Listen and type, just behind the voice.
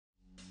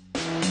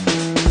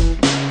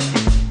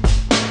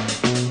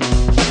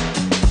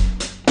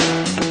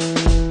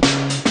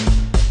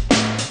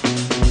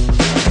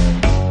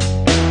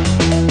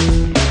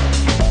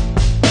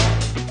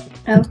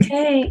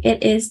Okay,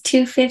 it is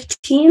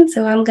 2:15,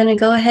 so I'm going to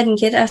go ahead and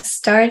get us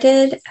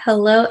started.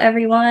 Hello,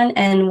 everyone,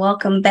 and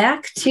welcome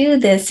back to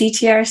the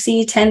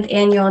CTRC 10th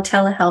Annual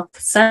Telehealth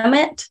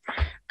Summit.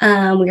 We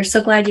are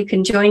so glad you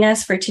can join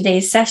us for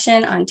today's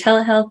session on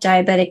telehealth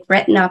diabetic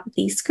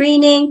retinopathy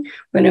screening.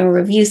 We're going to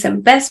review some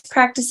best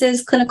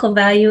practices, clinical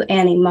value,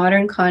 and a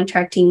modern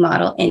contracting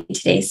model in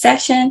today's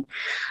session.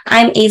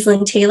 I'm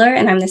Aislinn Taylor,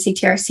 and I'm the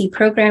CTRC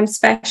Program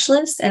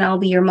Specialist, and I'll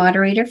be your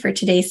moderator for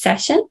today's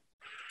session.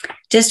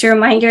 Just a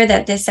reminder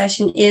that this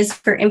session is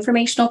for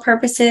informational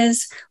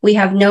purposes. We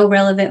have no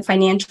relevant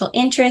financial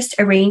interest,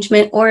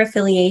 arrangement, or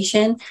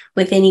affiliation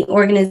with any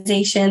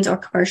organizations or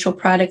commercial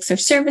products or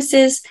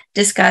services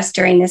discussed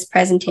during this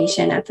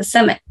presentation at the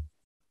summit.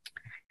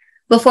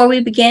 Before we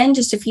begin,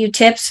 just a few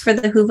tips for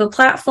the Whova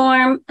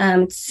platform.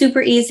 It's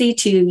super easy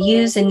to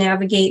use and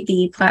navigate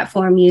the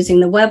platform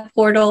using the web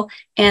portal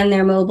and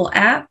their mobile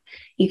app.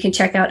 You can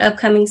check out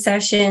upcoming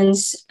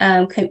sessions,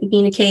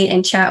 communicate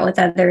and chat with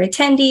other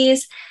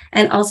attendees,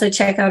 and also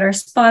check out our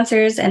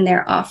sponsors and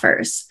their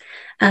offers.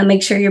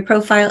 Make sure your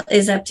profile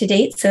is up to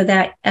date so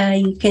that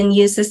you can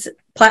use this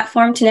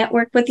platform to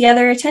network with the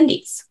other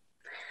attendees.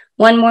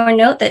 One more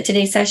note that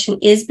today's session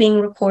is being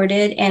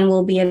recorded and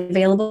will be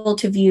available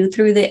to view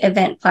through the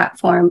event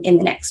platform in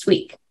the next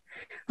week.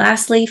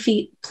 Lastly,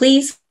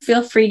 please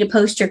feel free to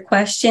post your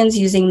questions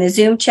using the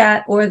Zoom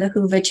chat or the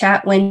Whova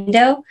chat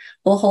window.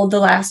 We'll hold the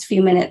last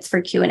few minutes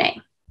for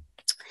Q&A.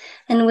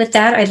 And with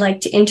that, I'd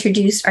like to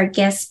introduce our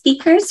guest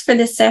speakers for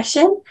this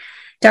session,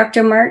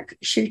 Dr. Mark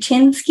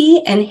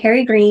Sherstinsky and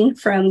Harry Green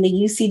from the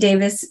UC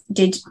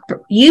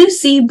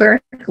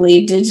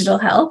Berkeley Digital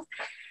Health.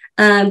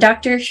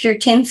 Dr.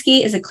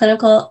 Sherstinsky is a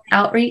clinical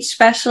outreach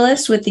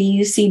specialist with the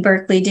UC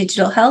Berkeley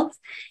Digital Health.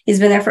 He's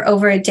been there for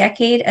over a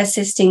decade,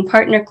 assisting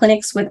partner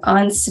clinics with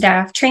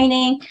on-staff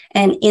training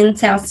and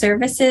in-house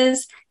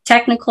services,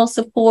 technical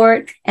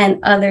support, and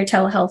other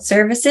telehealth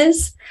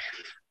services.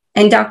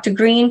 And Dr.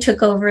 Green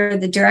took over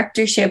the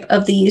directorship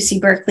of the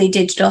UC Berkeley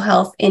Digital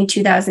Health in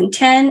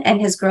 2010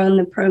 and has grown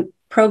the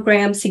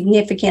program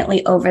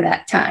significantly over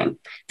that time,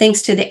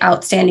 thanks to the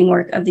outstanding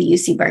work of the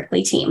UC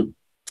Berkeley team.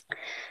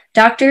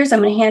 Doctors,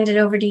 I'm going to hand it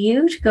over to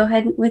you to go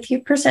ahead with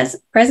your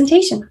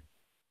presentation.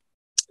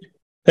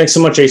 Thanks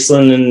so much,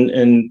 Aislinn,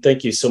 and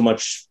thank you so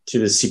much to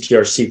the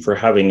CTRC for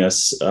having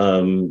us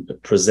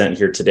present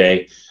here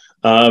today.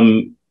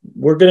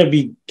 We're going to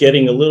be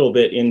getting a little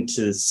bit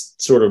into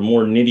sort of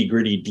more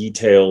nitty-gritty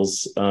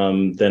details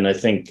than I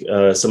think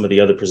some of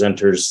the other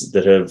presenters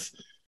that have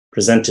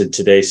presented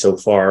today so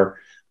far.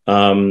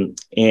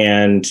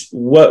 And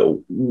what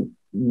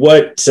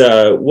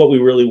we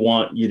really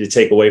want you to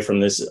take away from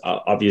this,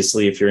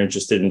 obviously, if you're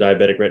interested in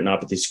diabetic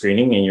retinopathy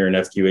screening and you're an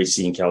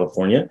FQHC in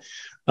California,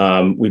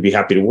 we'd be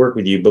happy to work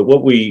with you. But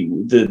what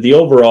the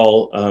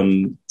overall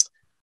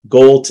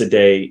goal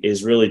today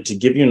is really to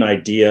give you an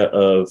idea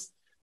of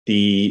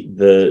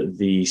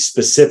the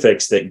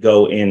specifics that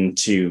go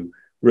into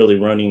really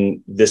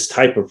running this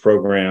type of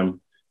program,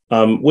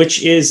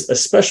 which is a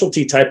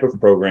specialty type of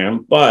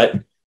program, but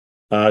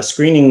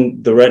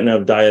screening the retina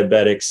of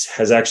diabetics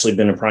has actually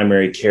been a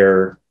primary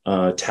care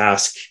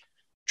task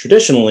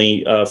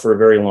traditionally for a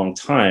very long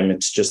time.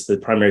 It's just the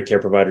primary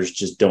care providers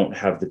just don't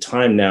have the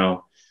time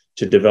now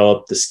to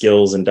develop the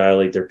skills and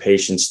dilate their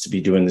patients to be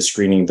doing the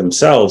screening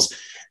themselves.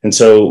 And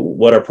so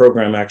what our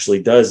program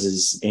actually does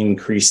is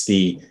increase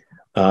the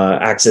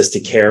access to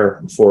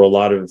care for a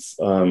lot of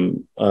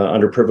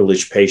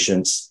underprivileged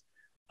patients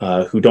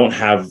who don't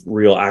have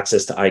real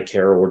access to eye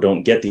care or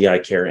don't get the eye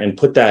care, and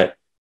put that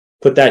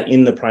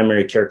in the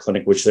primary care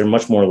clinic, which they're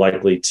much more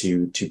likely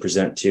to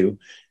present to,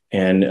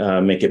 and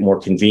make it more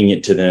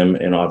convenient to them,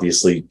 and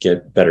obviously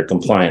get better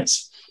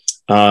compliance.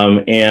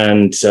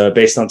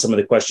 Based on some of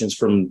the questions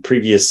from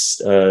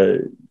previous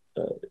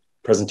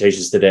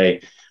presentations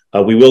today,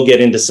 we will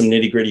get into some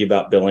nitty-gritty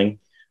about billing.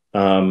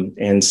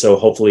 And so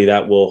hopefully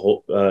that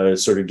will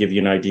sort of give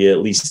you an idea,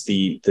 at least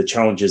the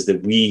challenges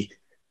that we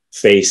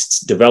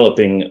faced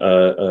developing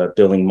a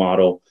billing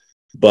model,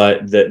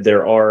 but that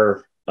there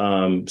are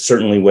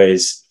certainly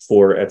ways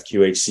for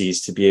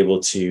FQHCs to be able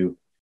to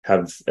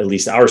have at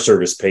least our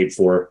service paid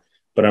for,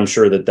 but I'm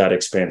sure that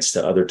expands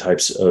to other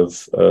types of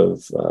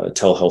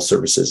telehealth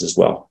services as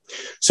well.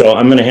 So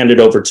I'm going to hand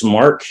it over to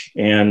Mark,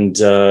 and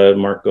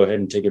Mark, go ahead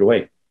and take it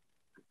away.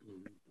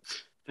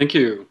 Thank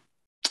you.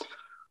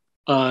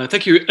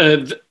 Thank you.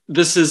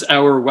 This is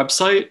our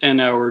website and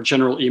our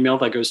general email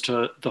that goes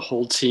to the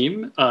whole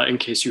team in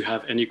case you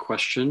have any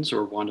questions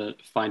or want to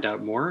find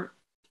out more.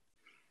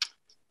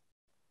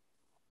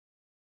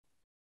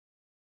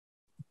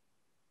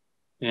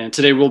 And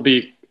today we'll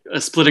be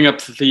splitting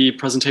up the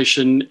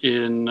presentation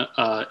in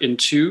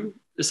two,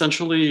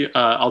 essentially.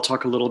 I'll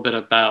talk a little bit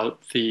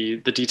about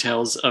the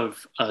details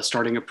of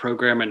starting a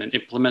program and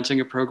implementing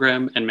a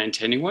program and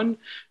maintaining one.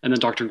 And then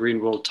Dr. Green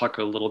will talk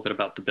a little bit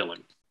about the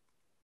billing.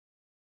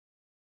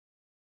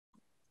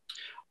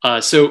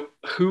 So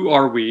who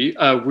are we?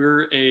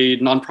 We're a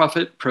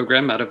nonprofit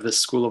program out of the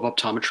School of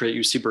Optometry at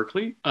UC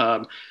Berkeley.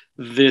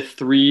 The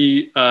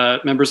three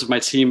members of my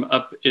team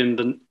up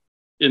in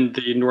in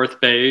the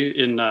North Bay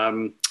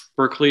in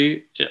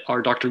Berkeley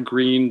are Dr.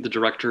 Green, the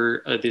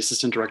director, the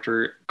assistant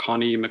director,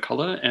 Connie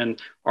McCullough,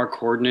 and our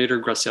coordinator,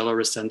 Graciela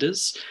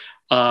Resendez.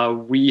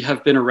 We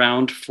have been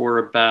around for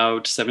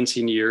about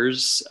 17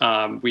 years.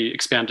 We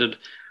expanded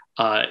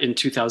in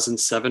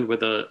 2007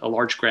 with a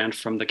large grant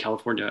from the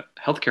California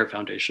Healthcare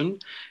Foundation.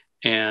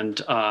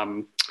 And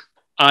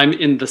I'm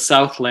in the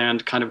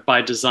Southland kind of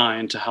by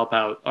design to help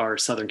out our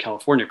Southern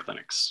California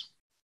clinics.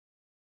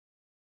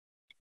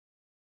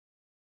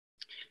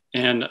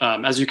 And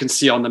as you can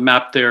see on the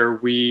map there,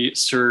 we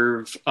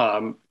serve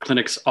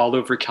clinics all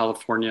over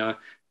California,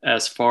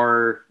 as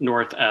far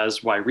north as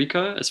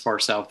Wairika, as far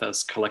south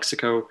as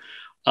Calexico.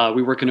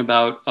 We work in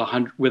about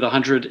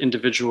 100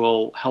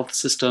 individual health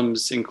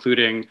systems,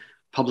 including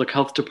public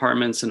health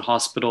departments and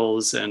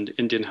hospitals and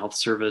Indian Health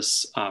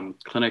Service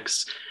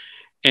clinics.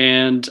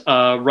 And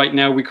right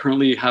now we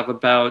currently have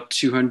about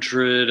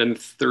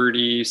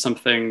 230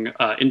 something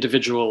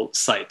individual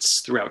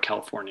sites throughout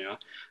California.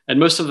 And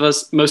most of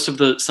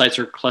the sites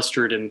are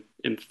clustered in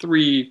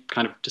three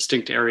kind of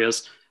distinct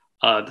areas: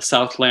 the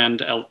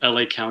Southland,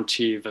 LA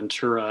County,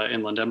 Ventura,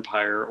 Inland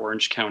Empire,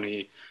 Orange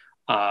County,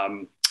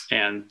 and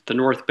the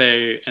North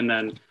Bay, and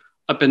then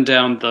up and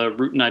down the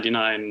Route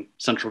 99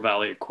 Central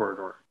Valley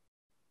corridor.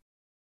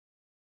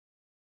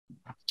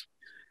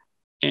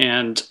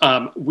 And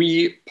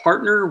we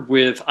partner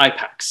with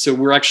IPACS. So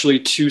we're actually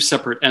two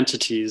separate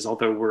entities,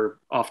 although we're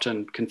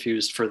often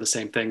confused for the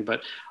same thing.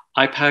 But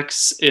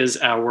IPACS is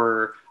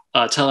our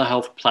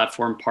telehealth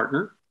platform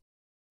partner.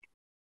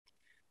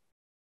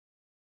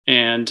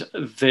 And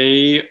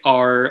they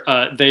are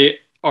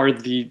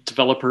the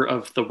developer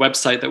of the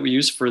website that we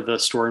use for the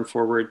store and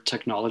forward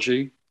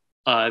technology.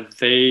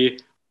 They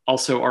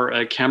also are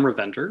a camera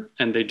vendor,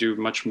 and they do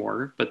much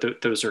more, but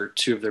those are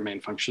two of their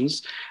main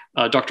functions.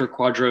 Dr.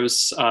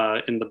 Quadros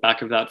in the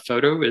back of that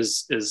photo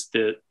is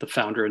the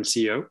founder and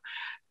CEO.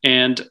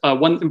 And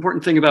one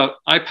important thing about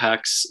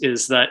IPACS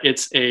is that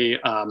it's a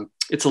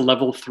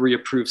level 3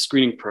 approved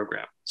screening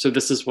program. So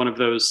this is one of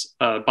those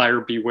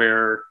buyer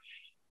beware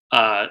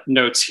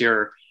notes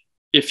here.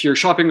 If you're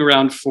shopping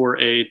around for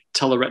a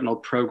tele-retinal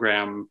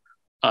program,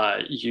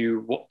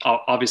 you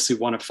obviously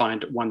want to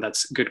find one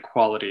that's good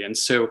quality. And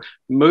so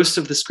most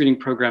of the screening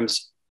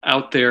programs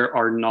out there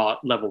are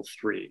not level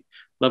 3.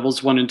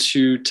 Levels 1 and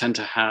 2 tend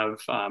to have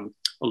a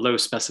low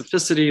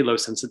specificity, low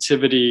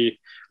sensitivity,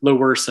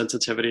 lower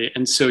sensitivity.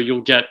 And so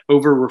you'll get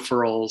over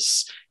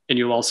referrals, and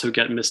you'll also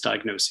get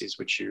misdiagnoses,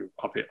 which you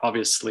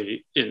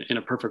obviously in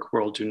a perfect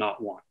world do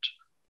not want.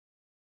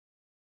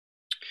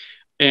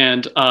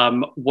 And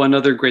one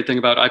other great thing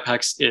about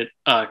IPACS,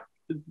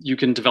 you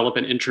can develop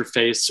an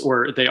interface,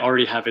 or they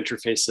already have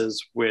interfaces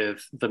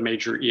with the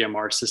major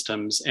EMR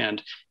systems.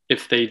 And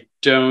if they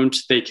don't,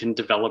 they can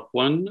develop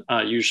one,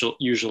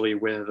 usually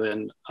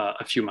within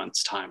a few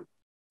months' time.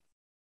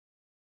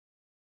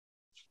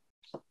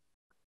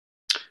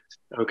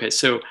 Okay,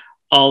 so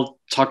I'll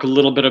talk a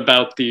little bit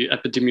about the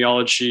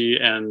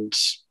epidemiology and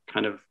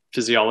kind of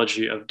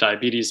physiology of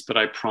diabetes, but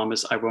I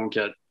promise I won't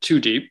get too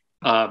deep.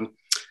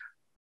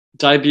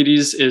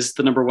 Diabetes is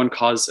the #1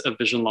 cause of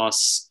vision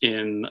loss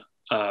in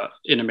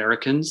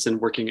Americans and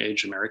working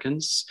age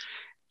Americans.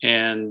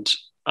 And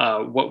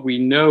what we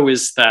know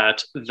is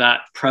that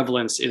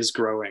prevalence is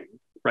growing.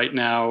 Right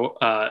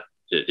now,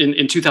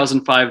 in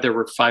 2005, there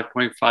were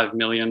 5.5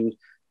 million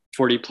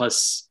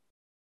 40+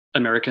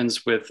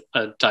 Americans with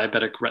a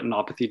diabetic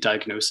retinopathy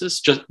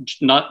diagnosis, just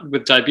not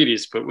with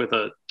diabetes, but with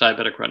a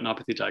diabetic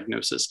retinopathy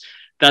diagnosis.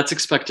 That's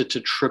expected to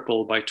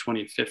triple by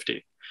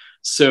 2050.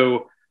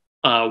 So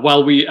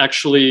while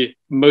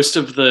most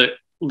of the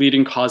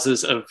leading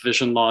causes of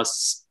vision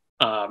loss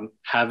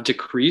have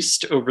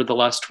decreased over the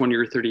last 20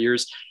 or 30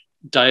 years,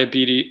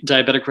 diabetic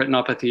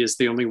retinopathy is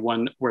the only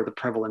one where the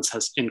prevalence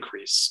has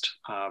increased.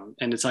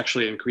 And it's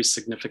actually increased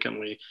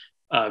significantly.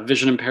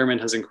 Vision impairment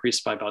has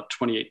increased by about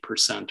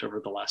 28% over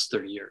the last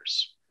 30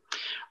 years.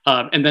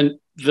 And then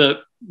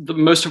the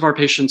most of our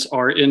patients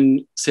are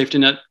in safety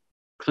net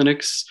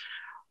clinics.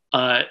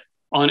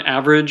 On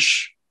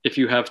average, if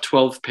you have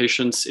 12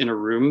 patients in a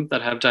room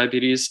that have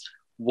diabetes,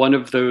 one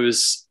of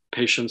those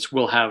patients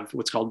will have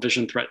what's called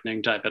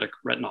vision-threatening diabetic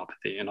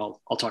retinopathy. And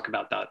I'll talk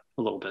about that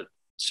a little bit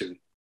soon.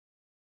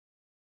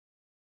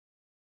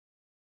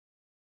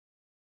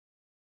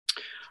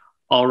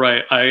 All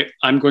right,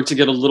 I'm going to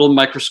get a little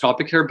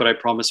microscopic here, but I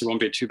promise it won't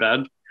be too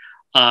bad.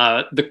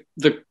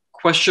 The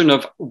question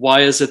of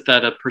why is it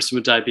that a person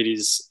with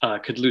diabetes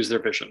could lose their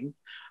vision?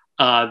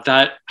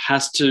 That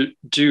has to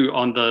do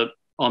on the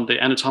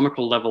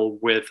anatomical level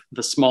with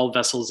the small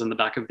vessels in the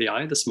back of the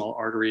eye, the small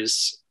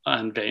arteries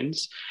and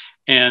veins.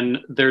 And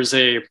there's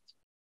a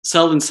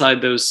cell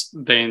inside those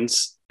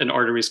veins and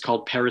arteries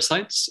called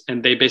pericytes,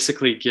 and they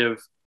basically give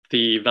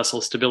the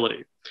vessel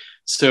stability.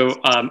 So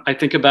I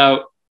think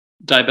about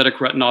diabetic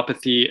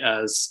retinopathy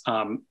as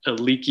a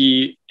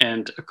leaky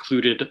and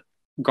occluded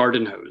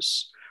garden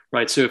hose,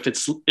 right? So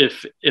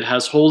if it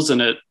has holes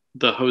in it,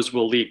 the hose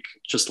will leak,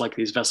 just like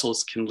these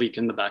vessels can leak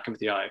in the back of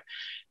the eye.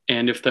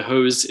 And if the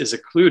hose is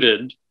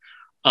occluded,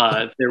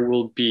 there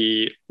will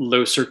be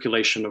low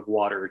circulation of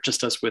water.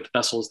 Just as with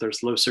vessels,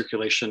 there's low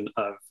circulation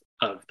of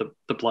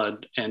the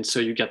blood. And so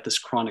you get this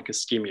chronic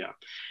ischemia.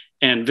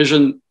 And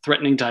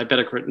vision-threatening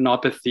diabetic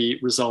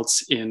retinopathy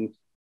results in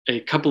a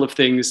couple of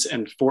things,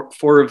 and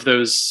four of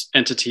those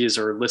entities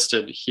are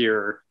listed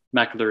here: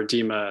 macular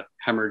edema,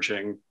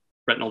 hemorrhaging,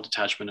 retinal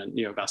detachment, and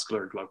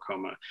neovascular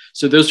glaucoma.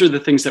 So those are the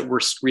things that we're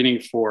screening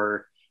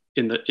for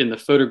in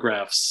the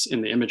photographs,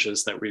 in the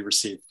images that we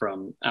receive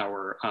from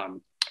our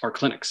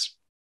clinics.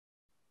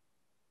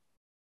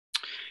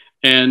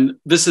 And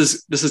this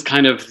is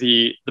kind of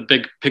the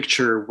big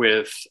picture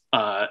with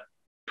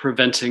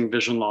preventing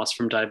vision loss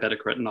from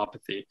diabetic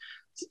retinopathy.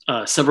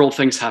 Several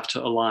things have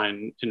to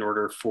align in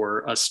order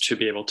for us to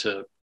be able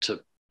to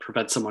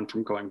prevent someone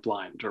from going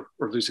blind or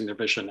losing their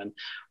vision. And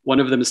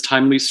one of them is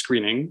timely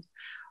screening.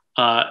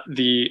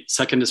 The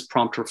second is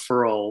prompt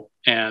referral,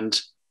 and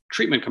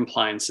treatment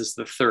compliance is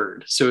the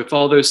third. So if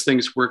all those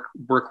things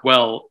work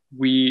well,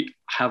 we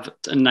have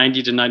a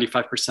 90 to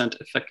 95%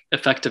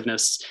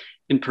 effectiveness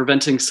in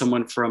preventing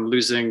someone from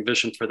losing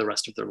vision for the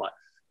rest of their life,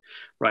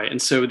 right?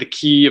 And so the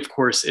key, of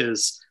course,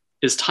 is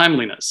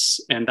timeliness.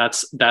 And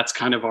that's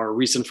kind of our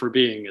reason for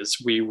being,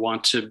 is we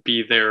want to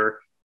be there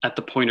at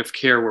the point of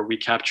care where we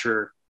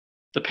capture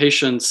the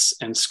patients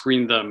and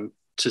screen them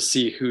to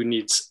see who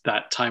needs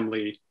that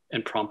timely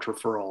and prompt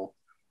referral.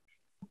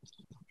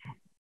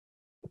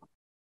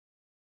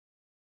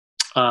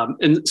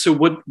 And so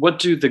what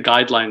do the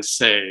guidelines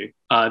say?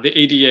 The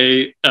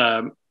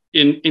ADA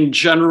in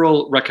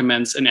general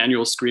recommends an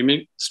annual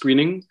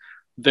screening.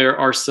 There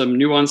are some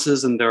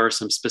nuances and there are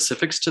some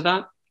specifics to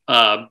that.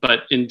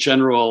 But in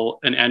general,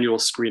 an annual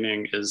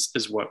screening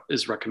is what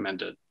is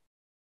recommended.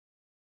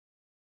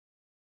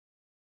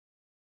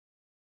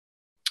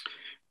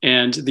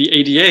 And the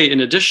ADA, in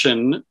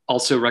addition,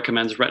 also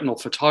recommends retinal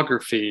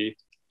photography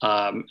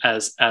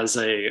as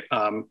a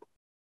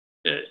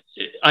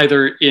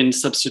either in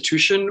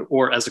substitution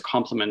or as a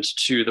complement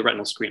to the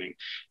retinal screening.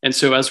 And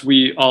so, as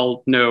we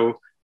all know,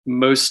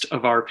 most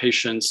of our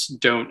patients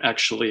don't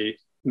actually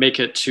make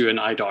it to an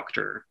eye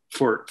doctor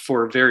for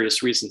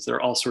various reasons. There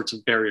are all sorts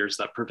of barriers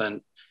that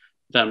prevent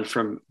them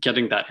from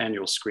getting that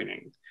annual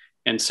screening.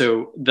 And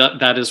so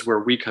that is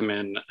where we come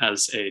in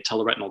as a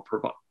tele-retinal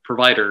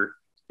provider,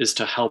 is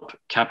to help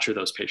capture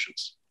those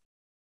patients.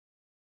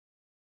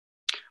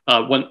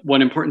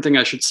 One important thing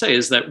I should say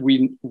is that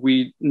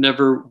we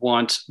never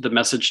want the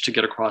message to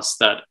get across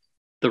that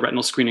the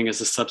retinal screening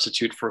is a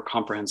substitute for a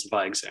comprehensive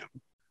eye exam.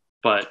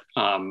 But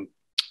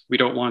we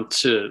don't want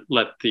to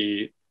let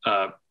the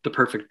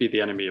perfect be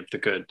the enemy of the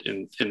good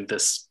in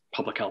this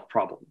public health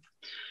problem.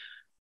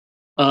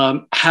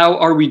 How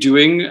are we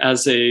doing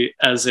as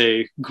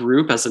a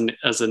group, as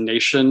a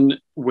nation,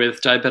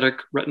 with diabetic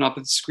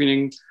retinopathy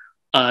screening?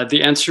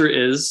 The answer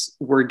is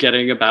we're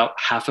getting about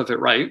half of it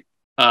right.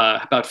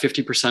 About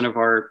 50% of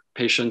our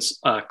patients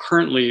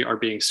currently are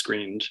being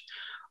screened.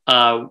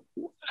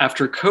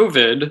 After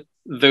COVID,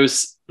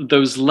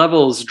 those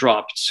levels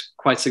dropped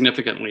quite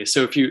significantly.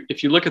 So if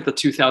you look at the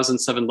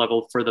 2007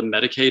 level for the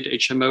Medicaid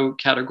HMO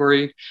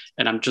category,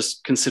 and I'm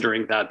just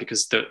considering that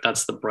because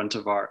that's the brunt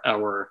of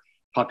our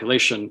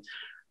population,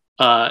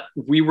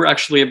 we were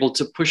actually able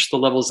to push the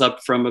levels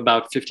up from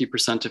about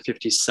 50% to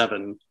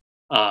 57%,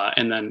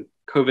 and then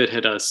COVID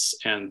hit us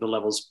and the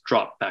levels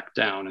dropped back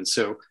down. And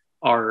so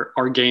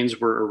our gains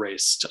were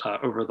erased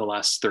over the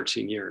last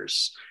 13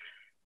 years.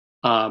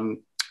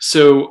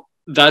 So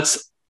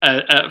that's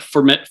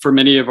for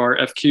many of our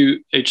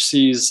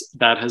FQHCs,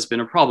 that has been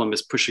a problem,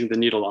 is pushing the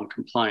needle on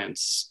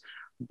compliance.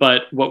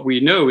 But what we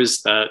know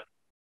is that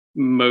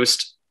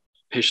most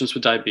patients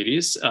with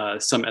diabetes,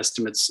 some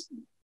estimates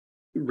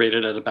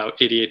rated at about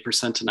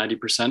 88% to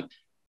 90%,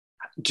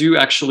 do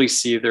actually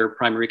see their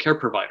primary care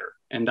provider.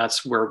 And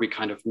that's where we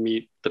kind of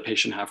meet the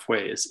patient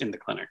halfway, is in the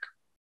clinic.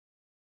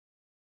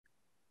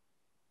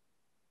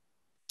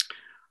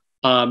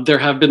 There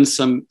have been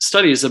some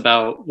studies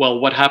about, well,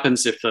 what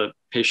happens if a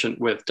patient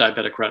with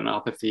diabetic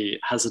retinopathy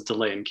has a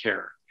delay in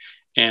care?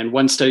 And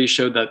one study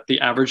showed that the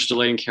average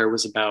delay in care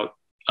was about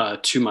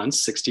 2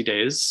 months, 60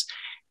 days.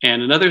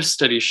 And another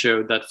study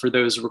showed that for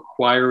those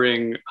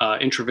requiring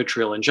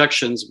intravitreal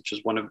injections, which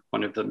is one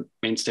of the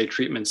mainstay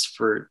treatments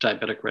for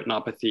diabetic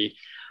retinopathy,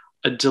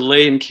 a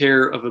delay in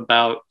care of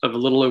a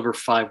little over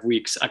 5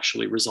 weeks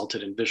actually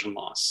resulted in vision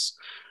loss.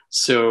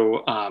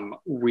 So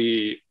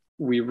we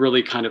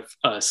really kind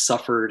of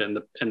suffered, and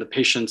the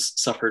patients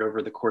suffered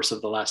over the course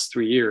of the last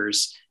 3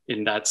 years,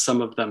 in that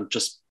some of them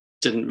just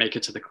didn't make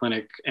it to the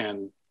clinic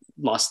and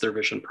lost their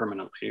vision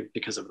permanently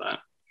because of that.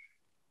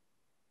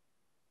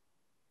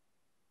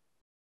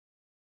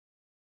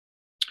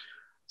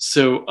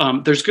 So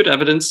there's good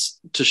evidence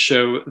to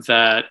show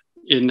that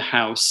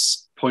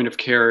in-house point of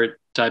care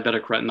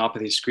diabetic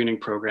retinopathy screening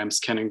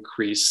programs can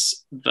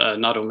increase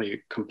not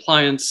only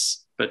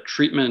compliance, but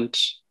treatment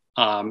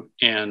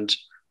and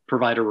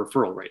provider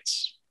referral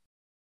rates.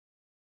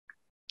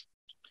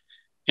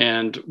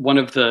 And one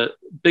of the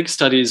big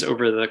studies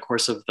over the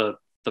course of the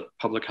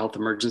public health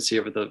emergency,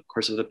 over the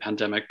course of the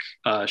pandemic,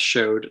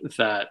 showed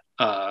that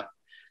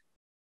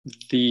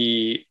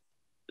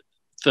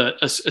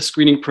a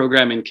screening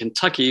program in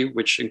Kentucky,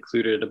 which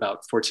included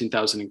about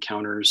 14,000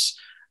 encounters,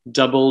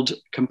 doubled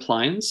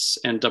compliance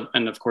and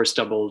of course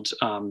doubled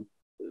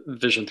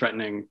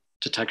vision-threatening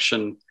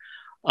detection.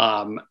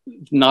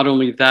 Not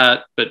only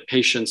that, but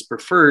patients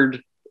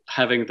preferred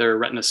having their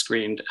retina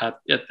screened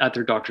at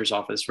their doctor's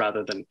office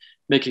rather than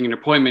making an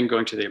appointment,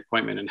 going to the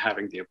appointment, and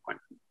having the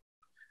appointment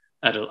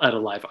at a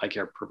live eye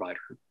care provider.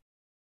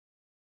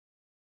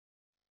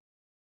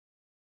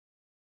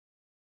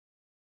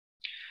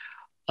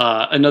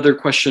 Another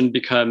question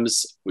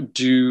becomes,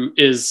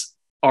 is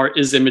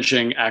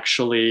imaging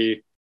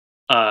actually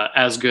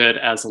as good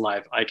as a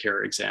live eye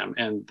care exam?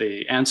 And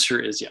the answer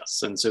is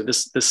yes. And so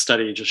this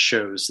study just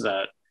shows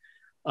that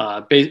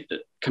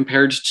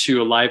compared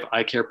to a live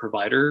eye care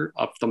provider,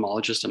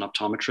 ophthalmologist and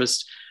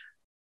optometrist,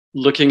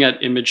 looking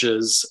at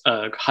images,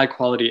 high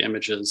quality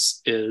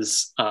images,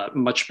 is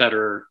much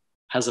better,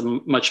 has a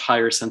much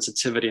higher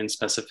sensitivity and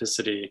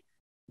specificity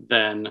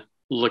than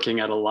looking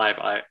at a live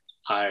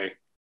eye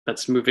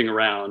that's moving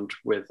around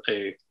with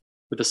a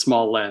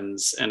small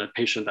lens and a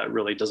patient that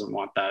really doesn't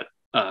want that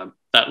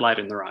light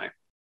in their eye.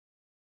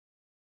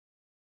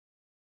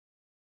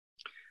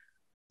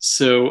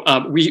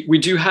 So we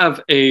do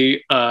have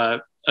a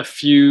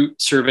few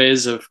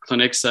surveys of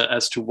clinics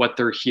as to what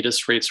their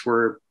HEDIS rates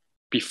were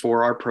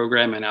before our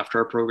program and after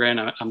our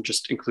program. I'm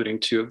just including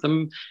two of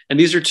them. And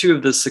these are two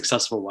of the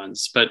successful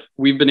ones, but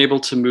we've been able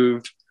to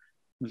move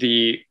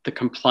the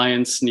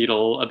compliance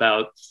needle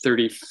about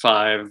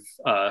 35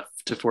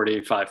 to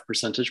 45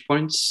 percentage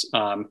points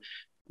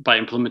by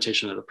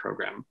implementation of the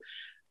program.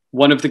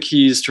 One of the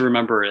keys to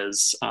remember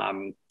is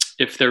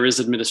if there is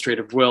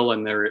administrative will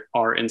and there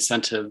are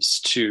incentives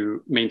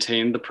to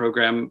maintain the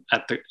program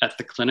at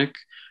the clinic,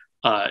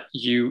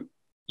 you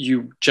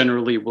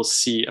generally will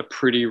see a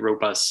pretty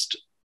robust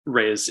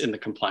raise in the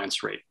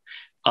compliance rate.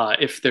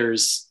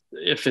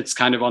 If it's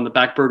kind of on the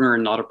back burner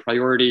and not a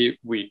priority,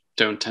 we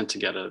don't tend to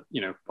get a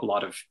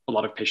lot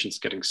of patients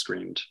getting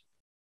screened.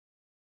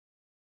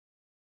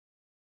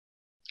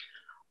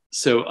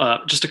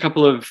 So just a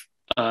couple of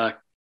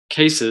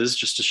cases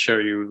just to show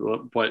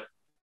you what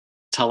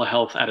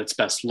telehealth at its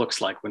best looks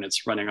like when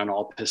it's running on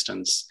all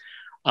pistons.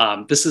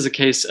 This is a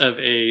case of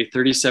a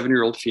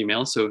 37-year-old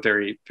female, so a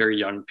very, very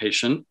young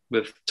patient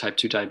with type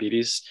 2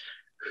 diabetes,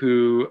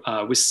 who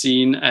was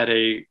seen at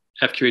a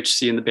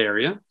FQHC in the Bay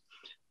Area.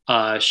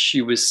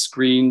 She was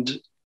screened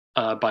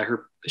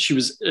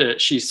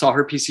she saw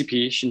her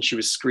PCP and she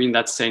was screened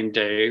that same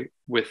day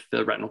with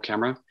the retinal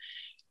camera.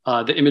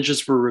 The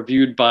images were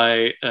reviewed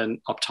by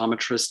an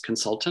optometrist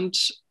consultant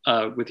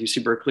with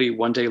UC Berkeley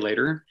one day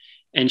later,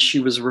 and she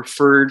was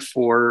referred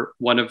for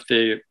one of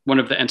the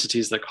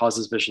entities that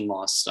causes vision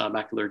loss,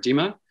 macular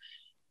edema.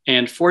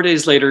 And 4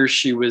 days later,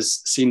 she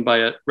was seen by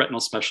a retinal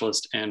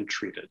specialist and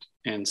treated.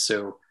 And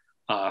so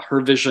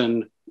her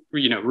vision,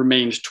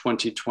 remained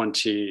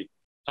 20/20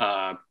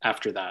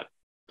 after that.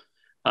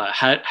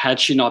 Had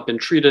she not been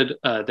treated,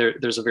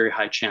 there's a very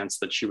high chance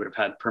that she would have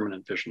had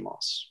permanent vision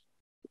loss.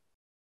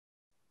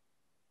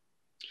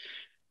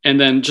 And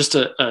then just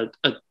a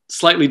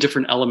slightly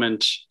different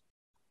element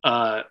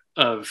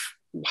of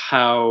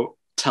how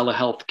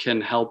telehealth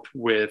can help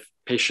with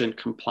patient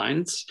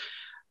compliance.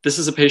 This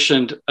is a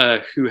patient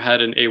who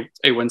had an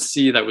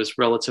A1C that was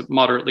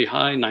moderately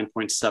high,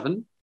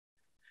 9.7.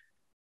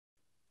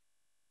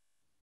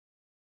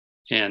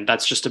 And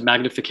that's just a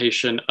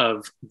magnification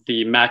of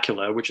the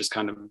macula, which is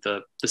kind of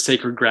the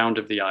sacred ground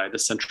of the eye, the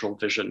central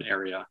vision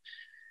area.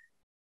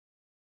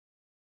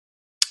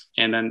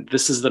 And then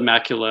this is the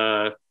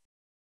macula,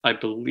 I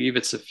believe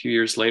it's a few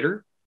years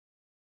later.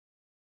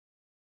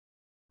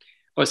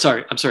 Oh,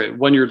 sorry, I'm sorry,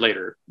 1 year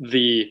later.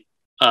 The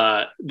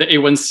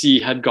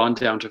A1C had gone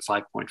down to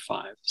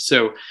 5.5.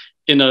 So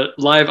in a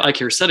live eye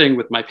care setting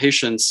with my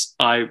patients,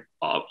 I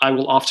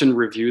will often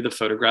review the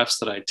photographs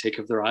that I take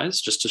of their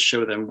eyes just to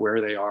show them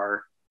where they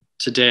are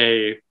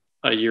today,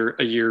 a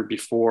year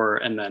before,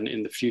 and then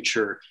in the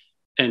future,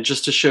 and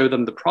just to show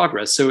them the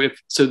progress.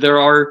 So there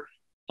are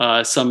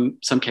some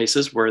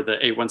cases where the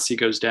A1C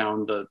goes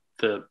down,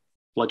 the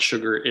blood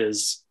sugar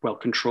is well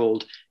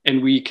controlled,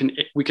 and we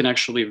can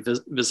actually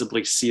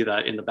visibly see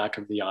that in the back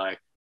of the eye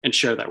and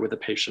share that with the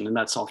patient, and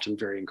that's often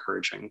very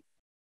encouraging.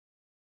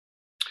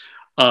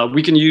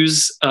 We can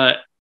use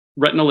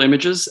retinal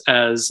images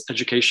as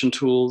education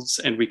tools,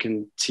 and we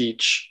can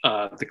teach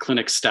the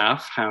clinic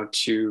staff how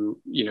to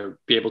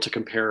be able to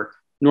compare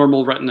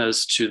normal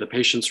retinas to the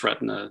patient's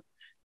retina,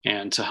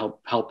 and to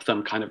help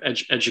them kind of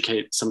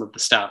educate some of the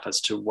staff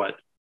as to what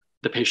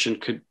the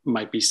patient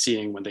might be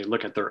seeing when they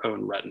look at their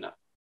own retina.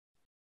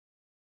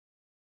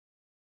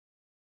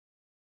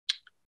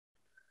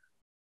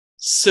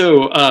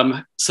 So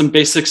some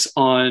basics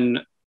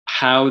on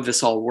how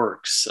this all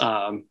works.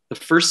 The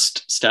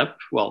first step,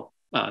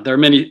 there are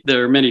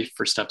many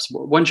first steps.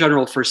 One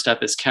general first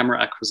step is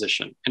camera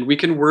acquisition, and we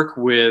can work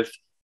with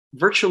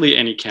virtually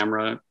any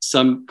camera.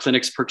 Some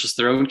clinics purchase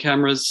their own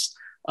cameras,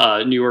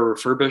 new or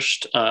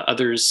refurbished.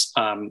 Others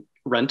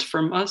rent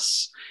from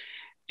us.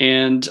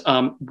 And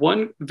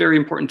one very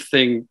important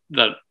thing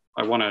that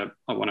I want to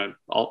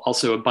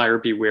also a buyer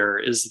beware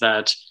is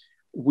that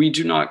we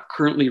do not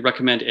currently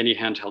recommend any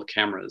handheld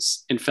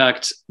cameras. In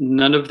fact,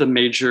 none of the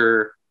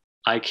major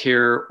eye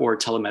care or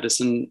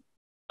telemedicine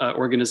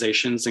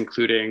organizations,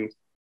 including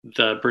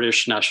the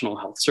British National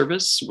Health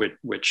Service,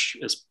 which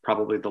is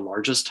probably the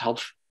largest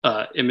health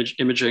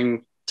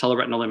imaging,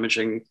 tele-retinal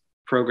imaging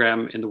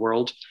program in the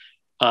world,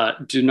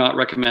 do not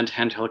recommend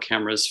handheld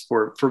cameras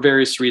for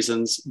various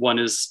reasons. One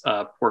is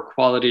poor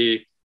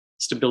quality,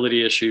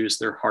 stability issues.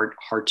 They're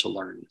hard to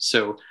learn.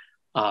 So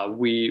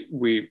we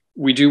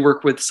do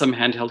work with some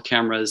handheld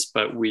cameras,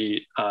 but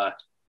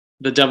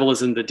the devil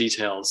is in the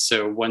details.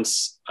 So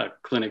once a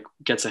clinic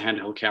gets a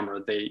handheld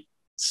camera, they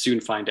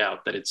soon find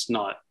out that it's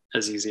not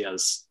as easy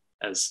as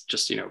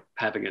just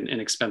having an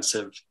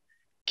inexpensive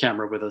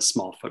camera with a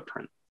small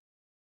footprint.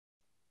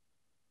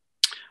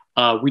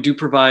 We do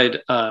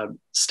provide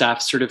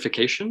staff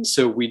certification,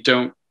 so we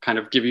don't kind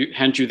of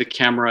hand you the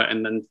camera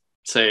and then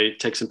say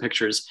take some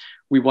pictures.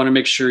 We want to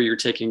make sure you're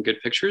taking good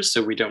pictures,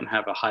 so we don't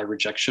have a high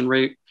rejection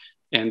rate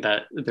and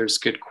that there's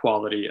good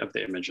quality of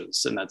the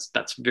images, and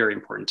that's very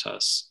important to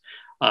us.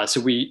 So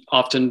we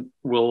often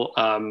will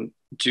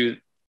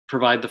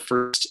provide the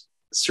first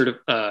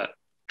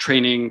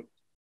training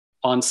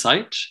on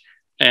site,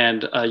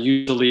 and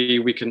usually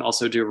we can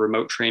also do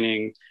remote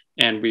training.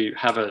 And we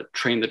have a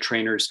train the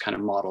trainers kind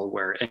of model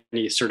where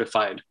any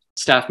certified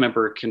staff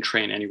member can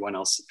train anyone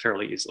else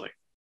fairly easily.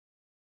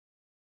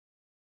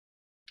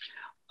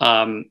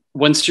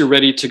 Once you're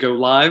ready to go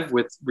live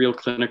with real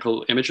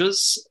clinical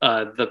images,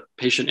 the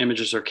patient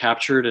images are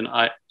captured and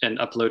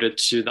uploaded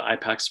to the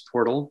IPACS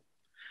portal.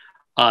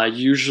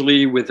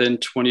 Usually within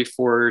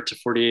 24 to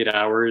 48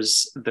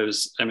 hours,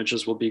 those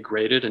images will be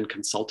graded and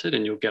consulted,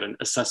 and you'll get an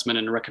assessment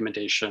and a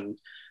recommendation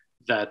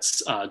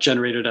that's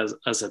generated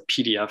as a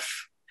PDF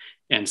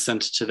and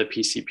sent to the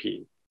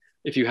PCP.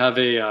 If you have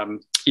a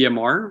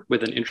EMR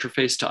with an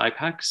interface to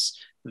IPACS,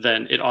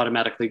 then it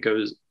automatically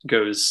the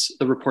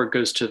report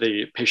goes to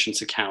the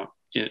patient's account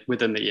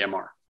within the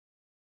EMR.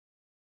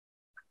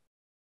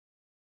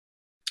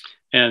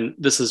 And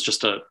this is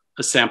just a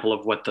sample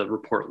of what the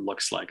report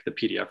looks like, the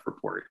PDF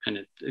report, and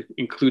it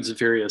includes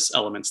various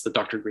elements that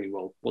Dr. Green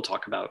will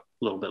talk about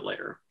a little bit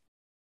later.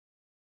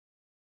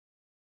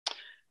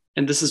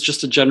 And this is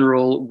just a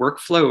general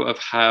workflow of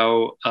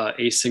how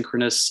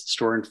asynchronous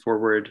store and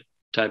forward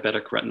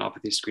diabetic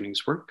retinopathy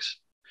screenings works.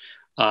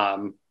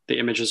 The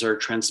images are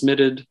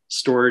transmitted,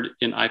 stored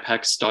in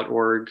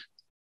ipacs.org,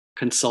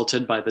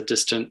 consulted by the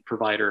distant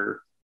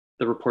provider.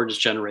 The report is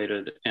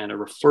generated and a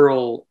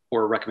referral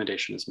or a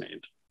recommendation is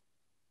made.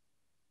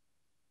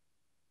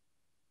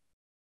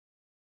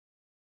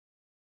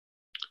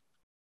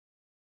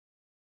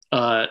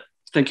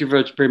 Thank you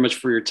very much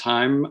for your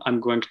time.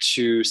 I'm going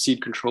to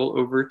cede control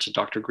over to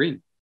Dr.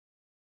 Green.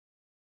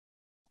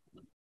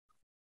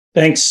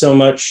 Thanks so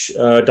much,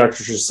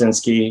 Dr.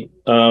 Sherstinsky.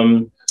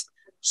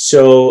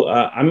 So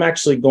I'm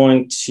actually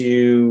going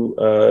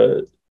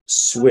to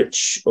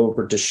switch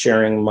over to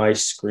sharing my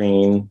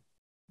screen.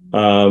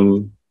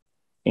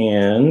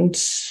 And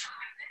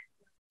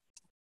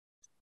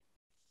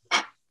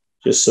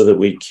just so that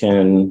we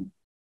can,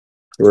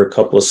 there were a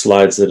couple of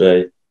slides that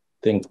I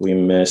think we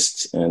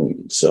missed,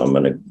 and so I'm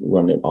going to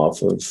run it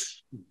off of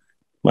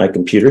my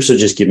computer. So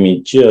just give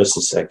me just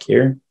a sec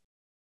here.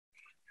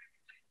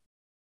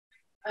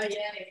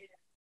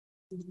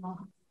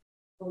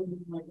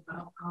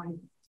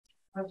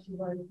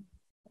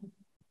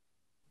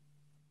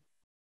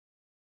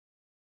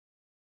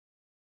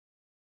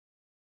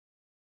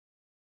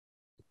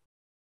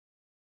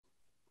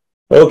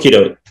 Okie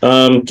doke.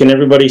 Can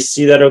everybody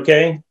see that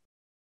okay?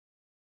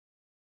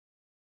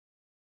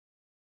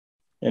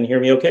 And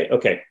hear me okay?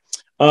 Okay.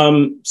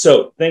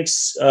 So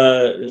thanks.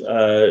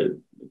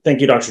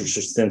 Thank you, Dr.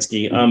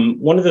 Sherstinsky.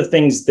 One of the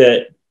things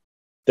that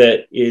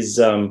is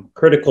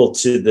critical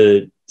to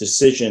the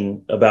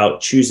decision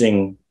about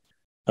choosing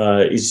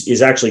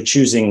is actually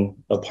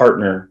choosing a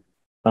partner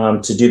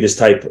to do this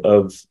type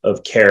of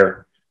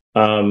care.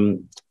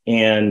 And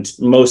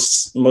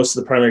most of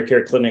the primary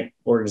care clinic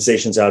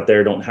organizations out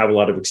there don't have a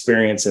lot of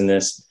experience in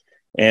this.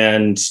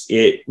 And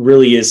it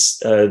really is,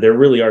 there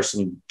really are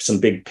some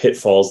big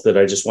pitfalls that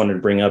I just wanted to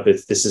bring up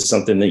if this is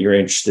something that you're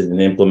interested in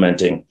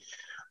implementing.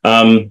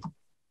 So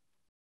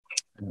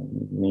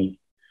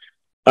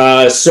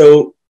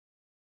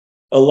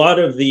a lot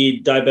of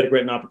the diabetic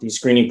retinopathy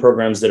screening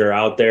programs that are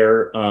out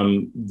there,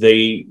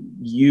 they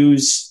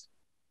use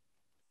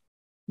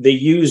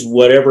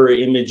whatever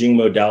imaging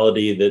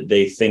modality that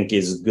they think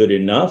is good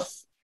enough.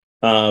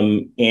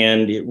 And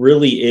it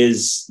really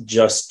is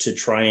just to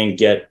try and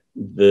get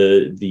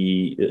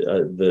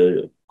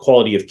the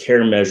quality of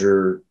care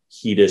measure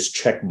HEDIS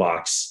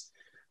checkbox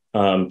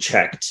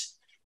checked.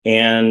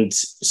 And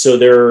so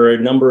there are a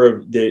number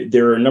of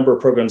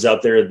programs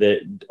out there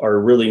that are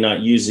really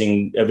not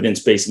using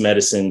evidence-based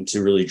medicine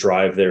to really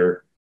drive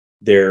their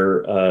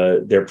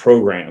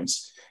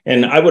programs.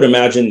 And I would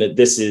imagine that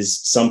this is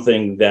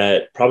something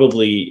that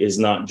probably is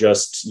not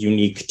just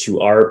unique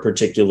to our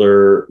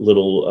particular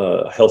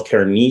little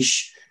healthcare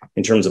niche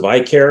in terms of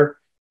eye care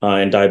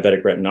and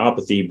diabetic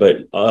retinopathy,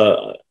 but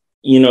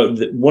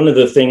one of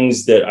the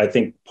things that I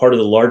think part of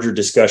the larger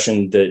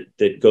discussion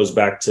that goes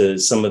back to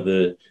some of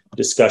the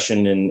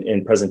discussion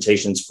and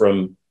presentations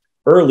from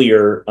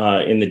earlier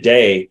in the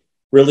day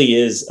really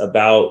is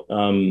about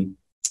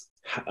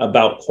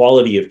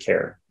quality of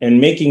care and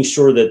making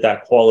sure that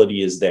that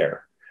quality is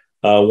there.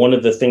 One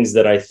of the things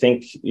that I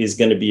think is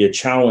going to be a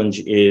challenge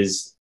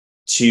is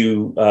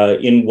to,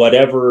 in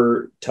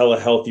whatever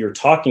telehealth you're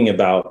talking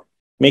about,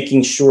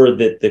 making sure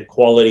that the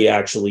quality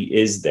actually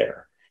is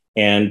there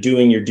and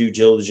doing your due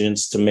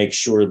diligence to make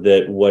sure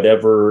that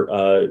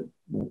whatever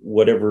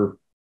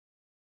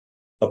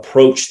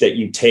approach that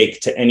you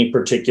take to any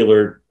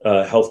particular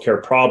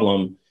healthcare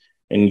problem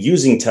and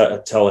using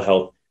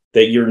telehealth,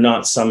 that you're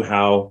not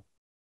somehow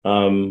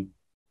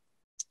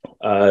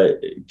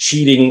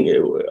cheating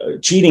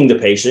the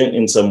patient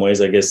in some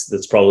ways. I guess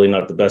that's probably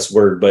not the best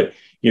word, but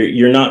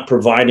you're not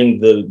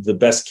providing the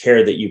best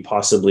care that you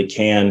possibly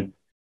can,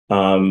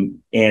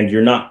 and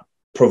you're not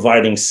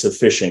providing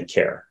sufficient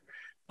care.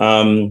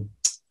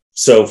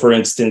 So, for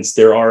instance,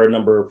 there are a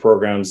number of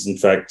programs. In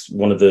fact,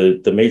 one of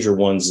the major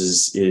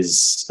ones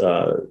is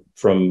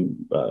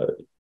from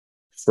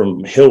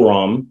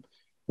Hillrom,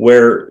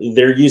 where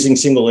they're using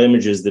single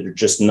images that are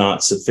just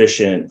not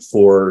sufficient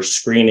for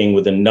screening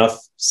with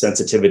enough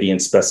sensitivity and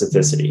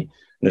specificity.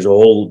 And there's a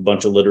whole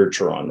bunch of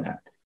literature on that.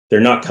 They're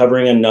not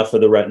covering enough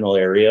of the retinal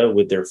area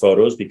with their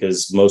photos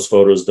because most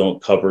photos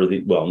don't cover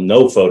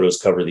no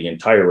photos cover the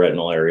entire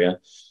retinal area.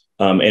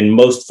 And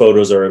most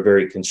photos are a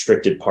very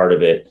constricted part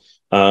of it.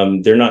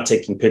 They're not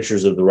taking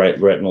pictures of the right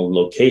retinal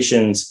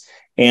locations,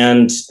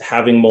 and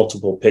having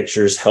multiple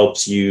pictures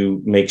helps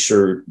you make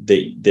sure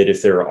that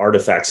if there are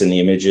artifacts in the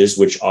images,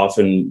 which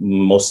often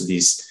most of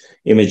these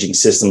imaging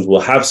systems will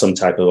have some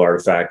type of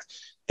artifact,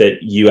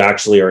 that you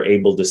actually are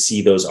able to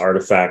see those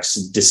artifacts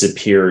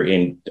disappear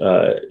in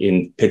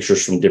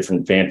pictures from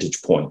different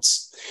vantage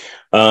points.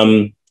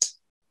 The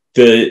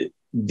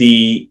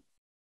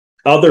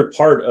other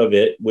part of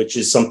it, which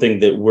is something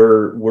that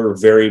we're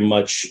very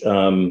much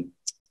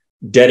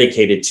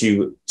dedicated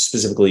to,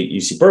 specifically at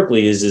UC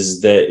Berkeley,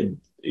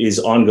 is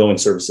ongoing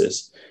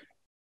services.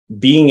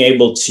 Being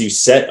able to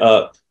set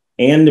up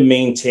and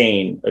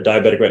maintain a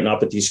diabetic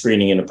retinopathy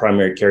screening in a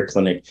primary care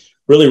clinic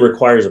really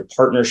requires a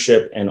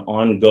partnership and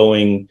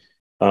ongoing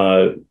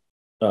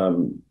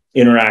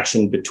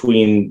interaction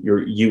between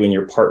you and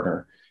your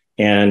partner.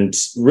 And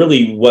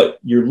really what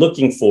you're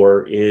looking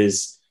for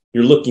is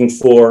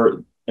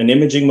an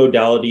imaging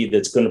modality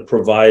that's going to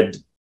provide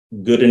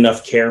good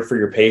enough care for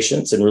your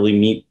patients and really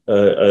meet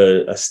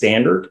a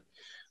standard.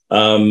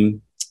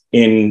 In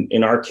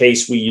our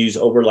case, we use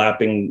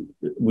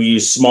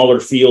smaller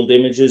field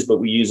images, but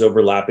we use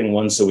overlapping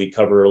ones, so we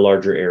cover a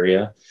larger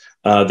area.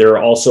 There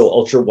are also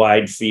ultra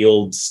wide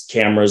field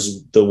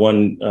cameras.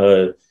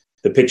 The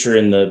picture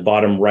in the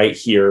bottom right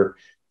here,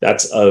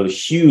 that's a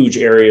huge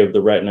area of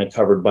the retina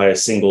covered by a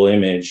single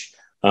image.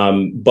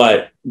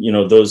 But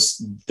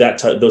those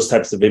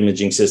types of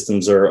imaging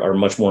systems are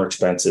much more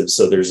expensive.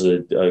 So there's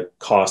a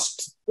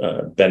cost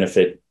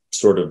benefit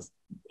sort of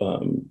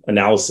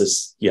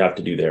analysis you have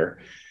to do there.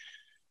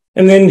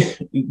 And then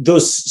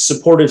those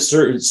support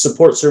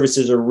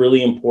services are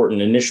really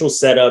important. Initial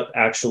setup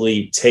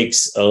actually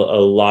takes a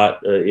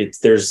lot.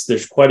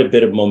 There's quite a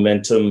bit of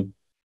momentum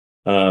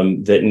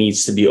that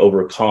needs to be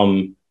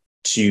overcome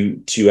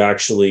to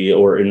actually,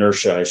 or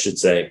inertia, I should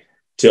say,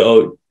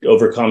 to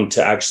overcome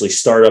to actually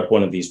start up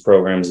one of these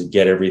programs and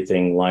get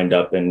everything lined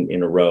up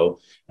in a row.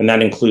 And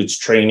that includes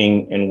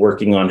training and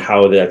working on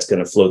how that's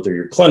going to flow through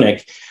your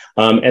clinic.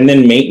 And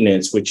then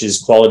maintenance, which is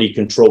quality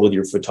control with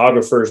your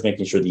photographers,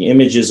 making sure the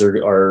images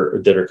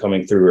that are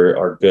coming through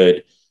are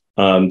good,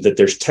 that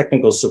there's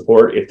technical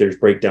support if there's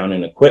breakdown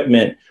in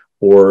equipment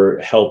or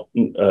help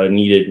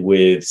needed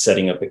with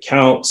setting up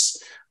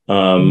accounts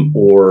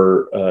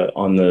or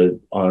on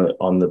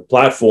the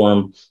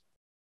platform,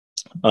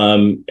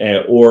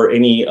 or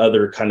any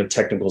other kind of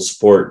technical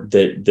support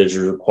that is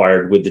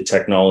required with the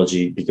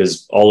technology,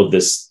 because all of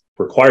this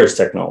requires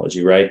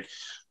technology, right?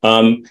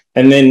 And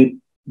then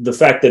the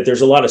fact that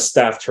there's a lot of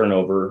staff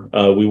turnover.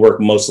 We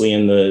work mostly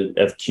in the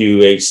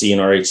FQ, HC,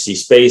 and RHC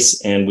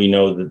space, and we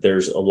know that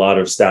there's a lot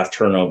of staff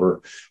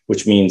turnover,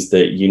 which means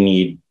that you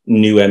need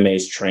new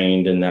MAs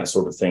trained and that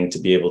sort of thing to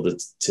be able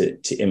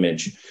to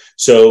image.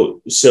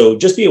 So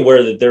just be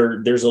aware that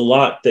there's a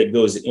lot that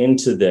goes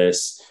into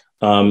this,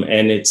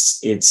 and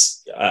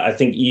it's I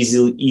think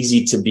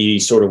easy to be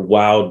sort of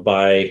wowed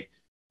by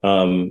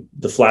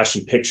the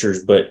flashy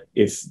pictures, but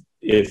if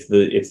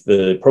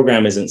the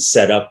program isn't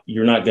set up,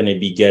 you're not going to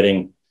be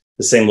getting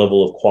the same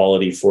level of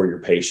quality for your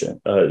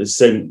patient,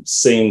 the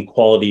same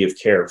quality of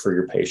care for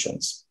your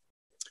patients.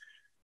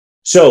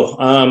 So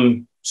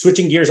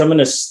switching gears, I'm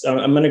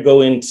going to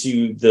go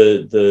into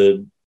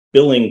the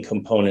billing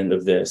component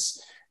of this,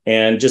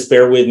 and just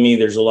bear with me.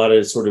 There's a lot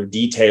of sort of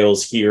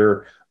details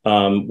here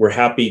We're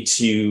happy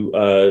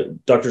to,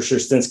 Dr.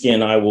 Sherstinsky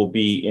and I will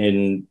be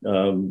in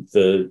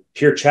the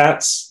peer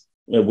chats,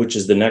 which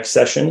is the next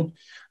session.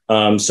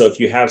 So if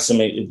you have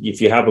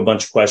a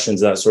bunch of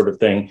questions, that sort of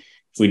thing,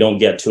 if we don't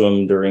get to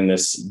them during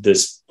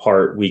this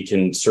part, we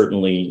can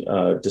certainly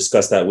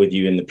discuss that with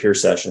you in the peer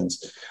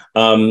sessions.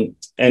 And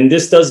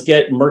this does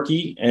get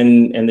murky,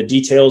 and the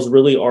details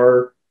really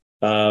are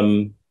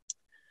they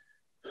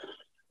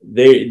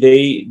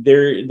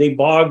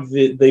bog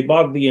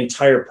the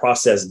entire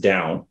process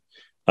down.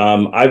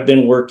 I've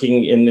been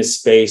working in this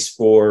space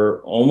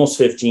for almost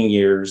 15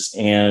 years,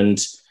 and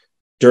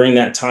during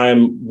that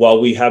time, while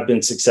we have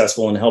been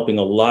successful in helping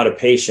a lot of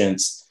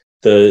patients,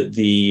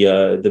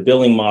 the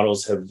billing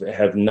models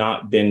have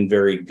not been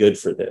very good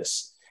for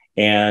this.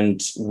 And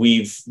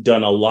we've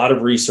done a lot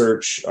of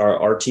research.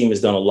 Our team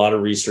has done a lot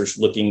of research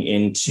looking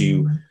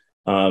into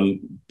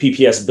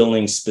PPS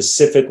billing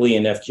specifically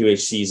in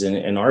FQHCs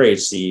and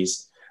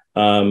RHCs.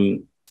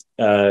 And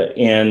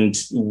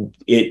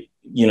it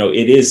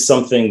is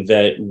something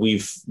that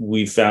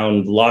we've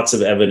found lots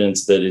of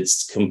evidence that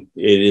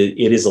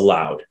it is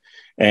allowed.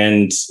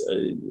 And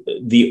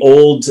the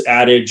old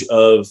adage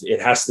of it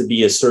has to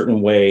be a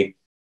certain way,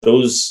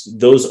 we've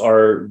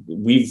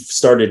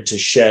started to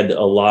shed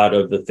a lot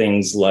of the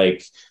things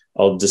like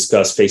I'll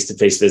discuss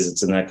face-to-face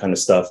visits and that kind of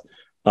stuff.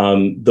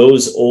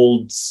 Those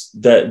old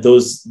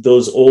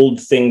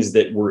things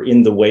that were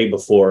in the way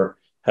before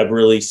have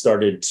really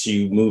started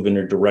to move in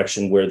a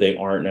direction where they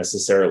aren't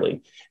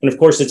necessarily. And of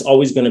course, it's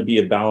always going to be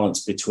a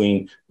balance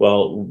between,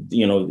 well,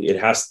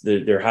 there has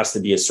to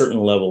be a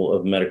certain level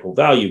of medical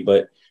value,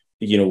 but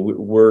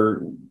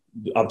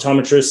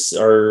optometrists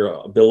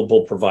are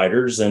billable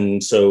providers,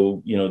 and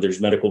so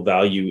there's medical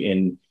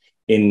value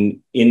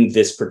in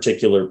this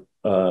particular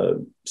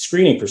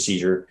screening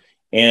procedure,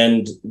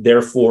 and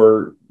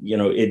therefore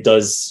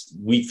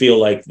we feel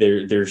like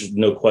there's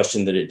no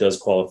question that it does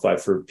qualify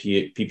for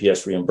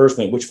PPS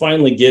reimbursement, which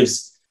finally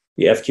gives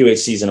the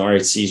FQHCs and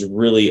RHCs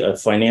really a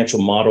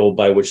financial model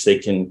by which they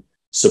can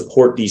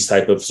support these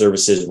type of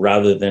services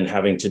rather than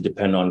having to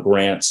depend on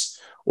grants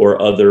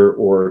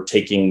or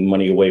taking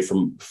money away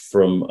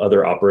from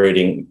other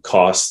operating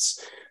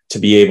costs to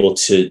be able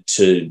to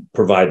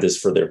provide this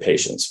for their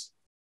patients.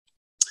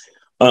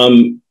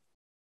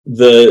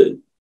 The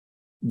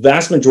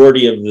vast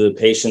majority of the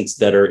patients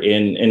that are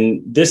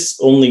and this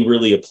only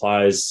really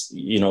applies,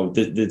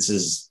 this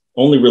is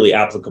only really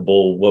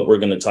applicable, what I'm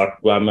going to talk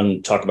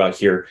about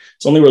here,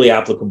 it's only really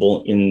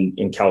applicable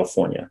in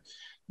California.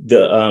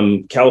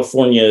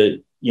 California,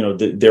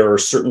 there are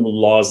certain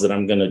laws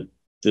that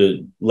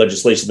the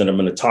legislation that I'm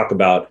going to talk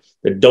about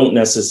that don't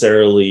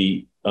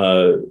necessarily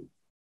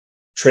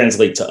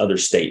translate to other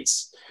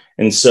states.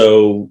 And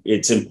so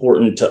it's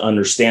important to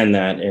understand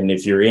that. And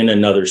if you're in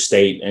another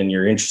state and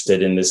you're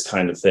interested in this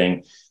kind of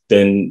thing,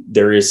 then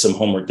there is some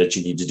homework that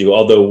you need to do.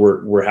 Although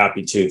we're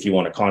happy to, if you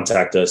want to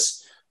contact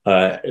us,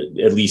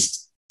 at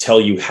least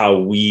tell you how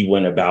we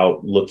went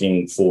about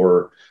looking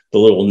for the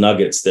little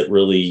nuggets that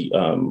really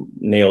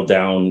nail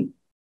down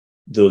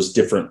those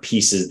different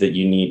pieces that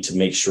you need to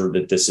make sure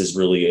that this is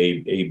really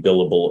a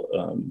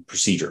billable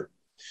procedure.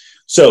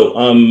 So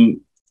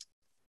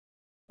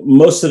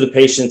most of the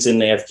patients in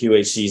the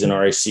FQHCs and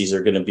RHCs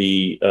are going to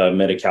be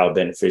Medi-Cal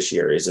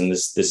beneficiaries, and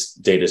this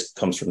data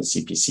comes from the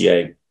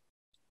CPCA.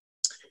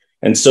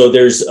 And so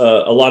there's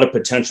a lot of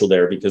potential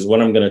there, because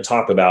what I'm going to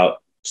talk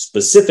about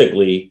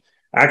specifically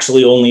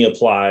actually only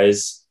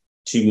applies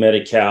to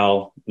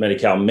Medi-Cal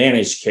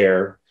managed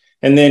care.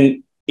 And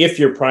then if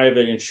your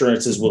private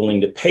insurance is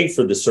willing to pay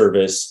for the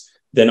service,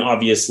 then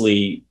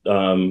obviously,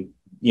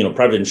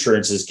 private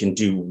insurances can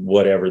do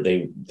whatever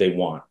they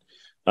want.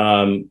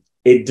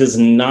 It does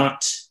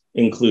not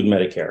include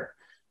Medicare,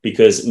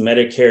 because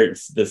Medicare,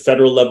 the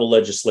federal level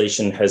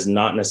legislation has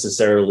not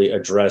necessarily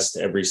addressed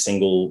every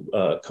single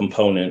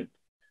component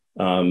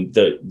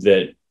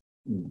that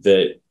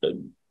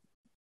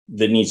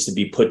needs to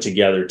be put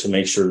together to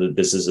make sure that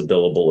this is a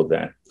billable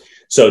event.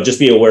 So just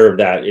be aware of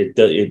that.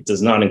 It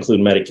does not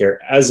include Medicare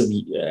as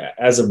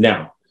of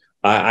now.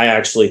 I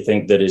actually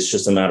think that it's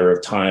just a matter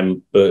of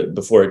time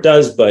before it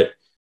does, but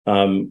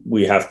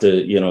we have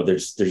to,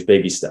 there's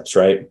baby steps,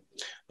 right?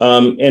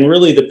 And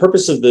really the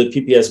purpose of the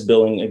PPS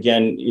billing,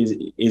 again,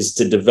 is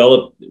to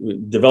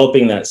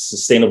developing that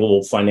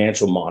sustainable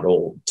financial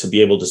model to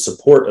be able to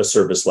support a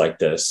service like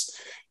this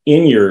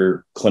in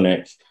your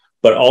clinic,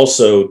 but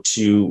also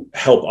to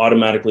help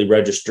automatically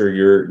register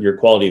your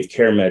quality of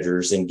care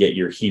measures and get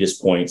your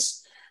HEDIS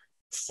points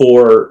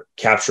for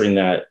capturing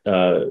that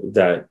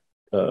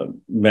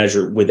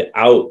measure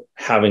without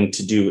having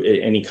to do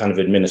any kind of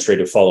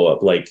administrative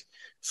follow-up, like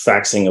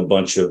faxing a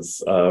bunch of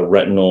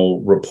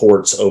retinal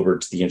reports over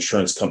to the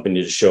insurance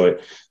company to show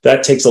it.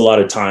 That takes a lot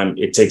of time.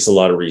 It takes a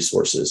lot of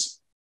resources.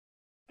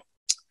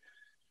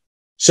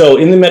 So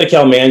in the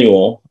Medi-Cal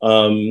manual,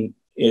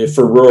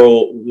 for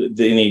rural,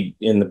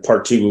 in the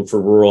part 2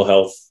 for rural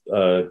health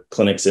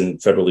clinics and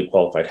federally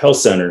qualified health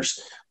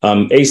centers,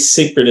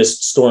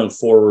 asynchronous store and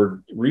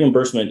forward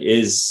reimbursement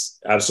is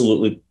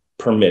absolutely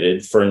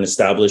permitted for an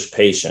established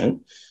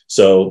patient.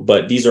 So,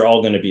 but these are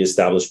all going to be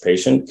established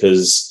patient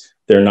because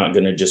they're not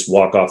going to just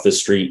walk off the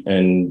street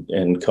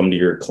and come to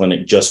your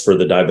clinic just for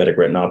the diabetic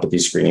retinopathy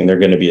screening. They're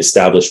going to be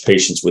established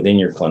patients within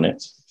your clinic.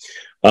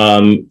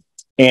 And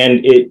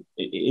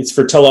it's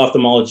for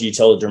teleophthalmology,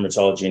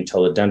 teledermatology, and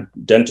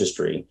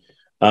teledentistry.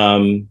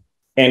 And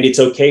it's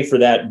okay for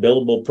that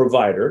billable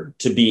provider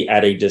to be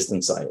at a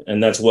distant site.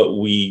 And that's what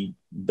we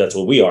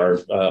are.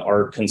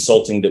 Our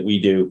consulting that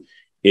we do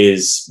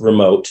is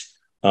remote.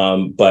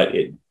 But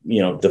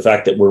the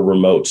fact that we're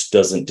remote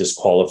doesn't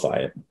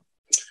disqualify it.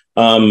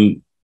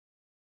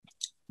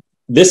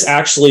 This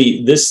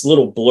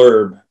little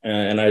blurb,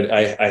 and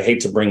I hate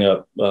to bring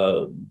up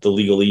the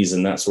legalese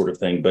and that sort of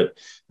thing, but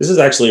this is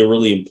actually a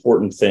really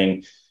important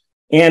thing,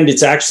 and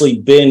it's actually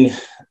been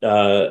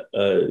in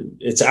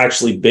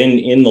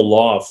the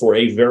law for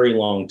a very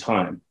long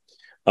time.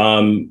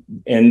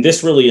 And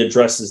this really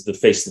addresses the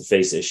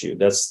face-to-face issue.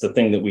 That's the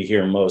thing that we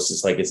hear most.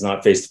 It's like, it's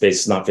not face-to-face,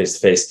 it's not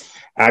face-to-face.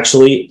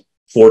 Actually,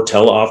 for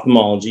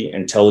teleophthalmology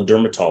and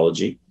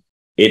teledermatology,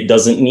 it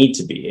doesn't need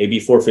to be. AB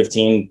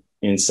 415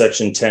 in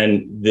section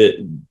 10,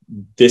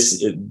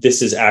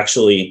 this is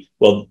actually,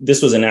 well,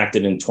 this was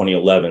enacted in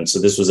 2011, so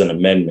this was an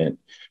amendment,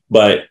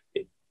 but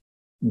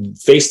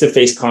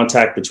face-to-face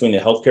contact between the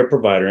healthcare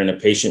provider and a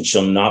patient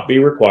shall not be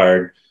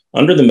required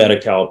under the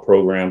Medi-Cal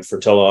program for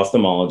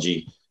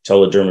teleophthalmology,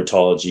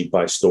 teledermatology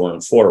by store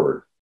and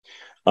forward.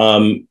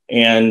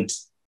 And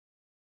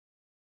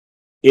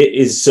it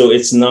is, so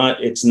it's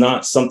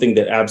not something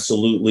that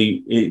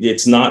absolutely,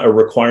 it's not a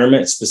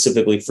requirement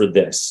specifically for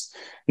this.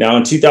 Now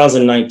in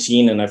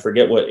 2019, and I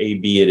forget what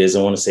AB it is,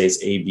 I want to say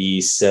it's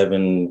AB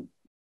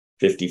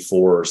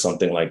 754 or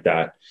something like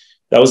that.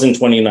 That was in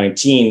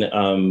 2019.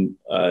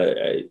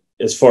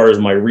 As far as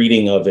my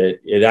reading of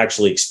it, it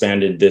actually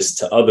expanded this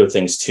to other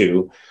things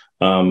too.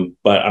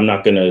 But I'm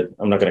not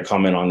gonna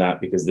comment on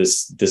that because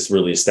this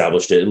really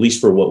established it, at least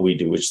for what we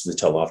do, which is the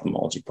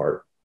teleophthalmology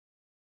part.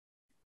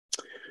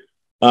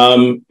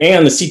 And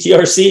the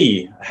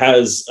CTRC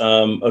has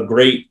a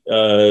great,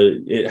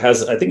 it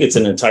has, I think it's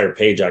an entire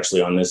page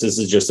actually on this. This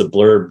is just a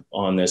blurb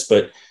on this,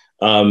 but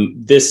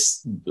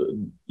this,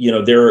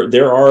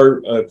 there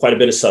are quite a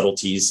bit of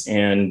subtleties.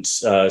 And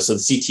so the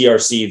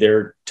CTRC,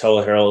 their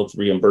telehealth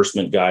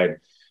reimbursement guide,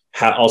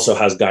 also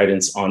has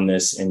guidance on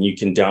this, and you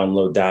can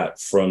download that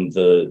from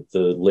the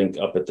link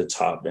up at the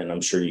top, and I'm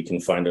sure you can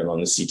find it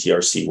on the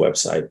CTRC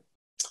website.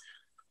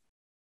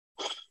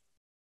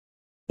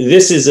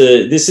 This is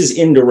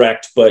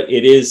indirect, but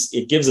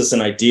it gives us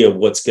an idea of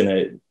what's going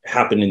to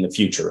happen in the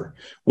future,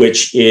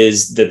 which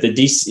is that the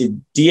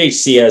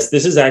DHCS,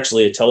 this is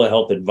actually a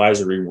telehealth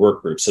advisory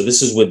work group. So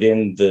this is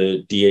within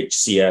the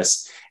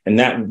DHCS, and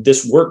that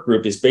this work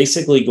group is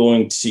basically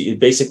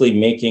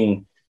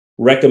making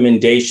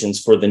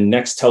recommendations for the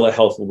next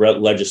telehealth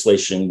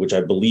legislation, which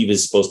I believe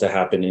is supposed to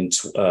happen in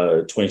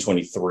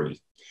 2023.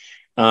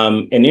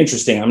 And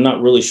interesting, I'm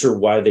not really sure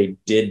why they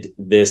did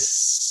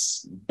this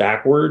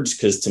backwards,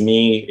 because to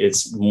me,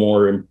 it's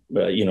more,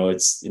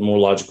 it's more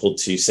logical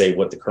to say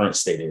what the current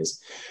state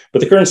is. But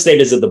the current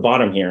state is at the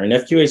bottom here, and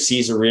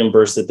FQHCs are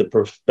reimbursed at the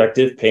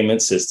prospective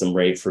payment system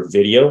rate for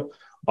video,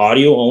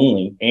 audio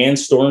only, and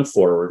store and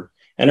forward,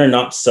 and are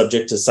not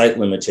subject to site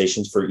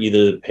limitations for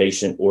either the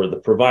patient or the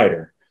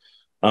provider.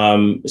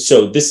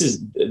 So this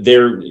is,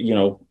 they're,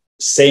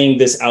 saying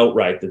this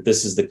outright, that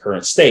this is the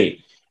current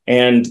state.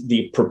 And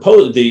the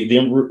proposed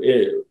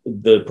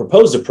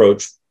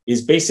approach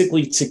is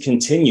basically to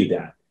continue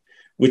that,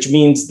 which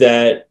means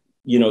that,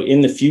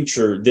 in the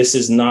future, this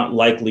is not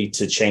likely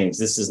to change.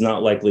 This is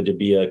not likely to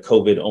be a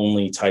COVID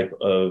only type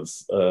of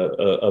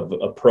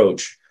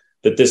approach,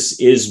 that this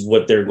is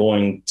what they're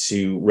going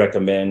to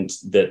recommend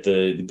that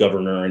the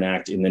governor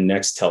enact in the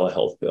next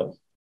telehealth bill.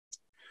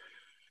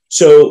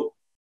 So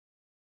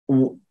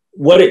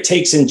what it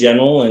takes in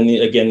general, and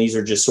again, these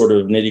are just sort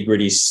of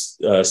nitty-gritty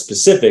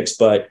specifics,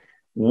 but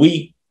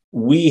we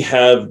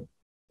have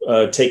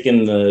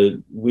taken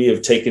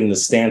the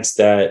stance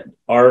that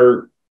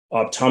our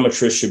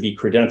optometrist should be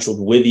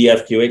credentialed with the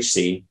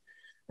FQHC,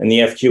 and the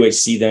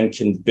FQHC then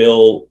can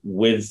bill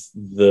with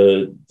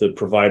the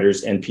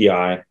provider's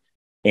NPI.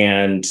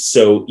 And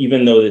so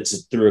even though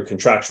it's through a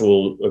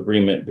contractual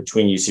agreement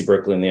between UC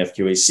Berkeley and the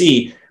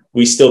FQHC,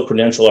 we still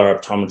credential our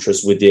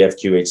optometrists with the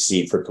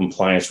FQHC for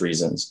compliance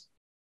reasons.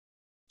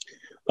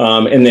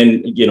 And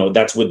then,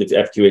 that's with the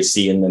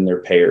FQHC and then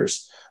their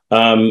payers.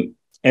 And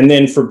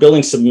then for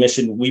billing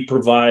submission, we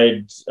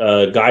provide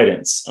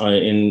guidance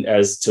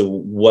as to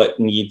what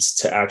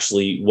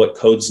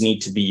codes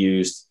need to be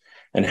used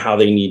and how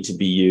they need to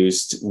be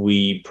used.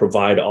 We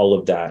provide all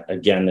of that.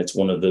 Again, that's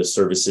one of the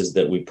services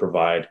that we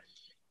provide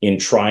in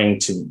trying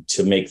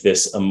to make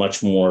this a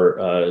much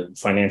more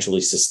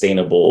financially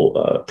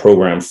sustainable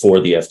program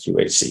for the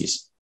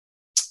FQHCs.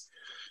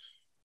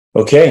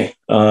 Okay,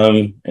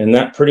 and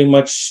that pretty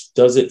much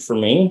does it for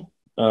me.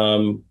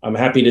 I'm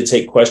happy to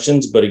take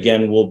questions, but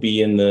again, we'll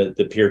be in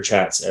the peer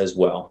chats as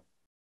well.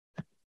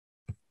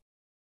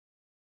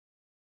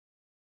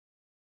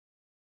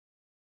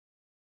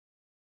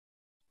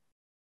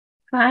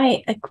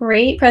 Hi, a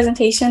great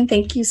presentation.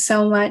 Thank you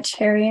so much,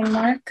 Harry and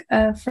Mark,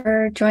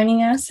 for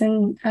joining us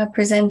and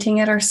presenting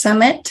at our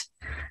summit.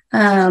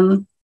 I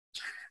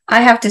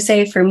have to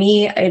say, for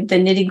me, the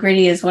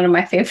nitty-gritty is one of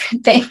my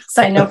favorite things.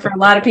 I know for a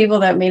lot of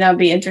people that may not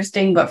be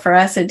interesting, but for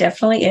us, it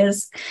definitely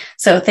is.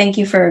 So thank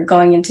you for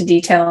going into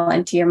detail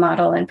into your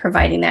model and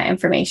providing that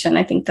information.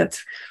 I think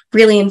that's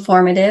really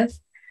informative.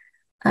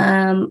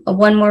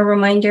 One more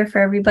reminder for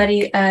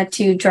everybody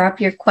to drop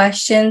your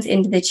questions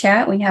into the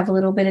chat. We have a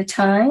little bit of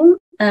time.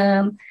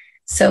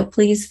 So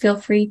please feel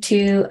free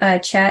to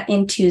chat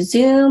into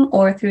Zoom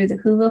or through the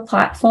Hoover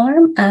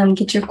platform.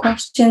 Get your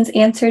questions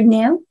answered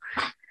now.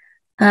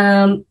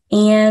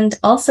 And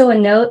also a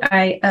note,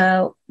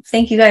 I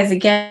thank you guys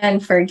again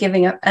for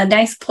giving a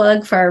nice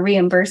plug for our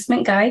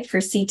reimbursement guide for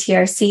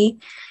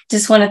CTRC.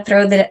 Just want to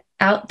throw that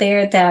out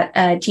there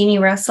that Jeannie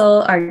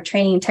Russell, our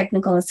training and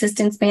technical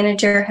assistance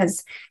manager,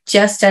 has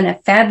just done a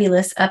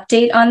fabulous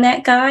update on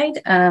that guide.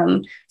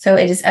 So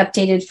it is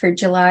updated for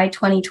July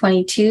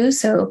 2022.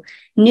 So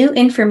new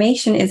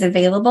information is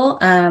available.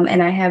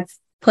 And I have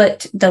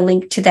put the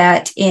link to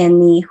that in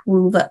the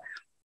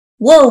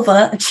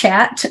WOVA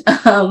chat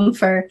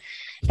for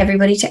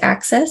everybody to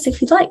access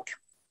if you'd like.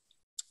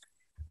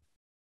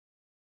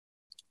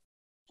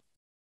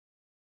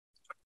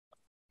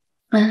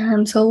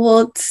 So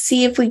we'll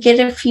see if we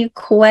get a few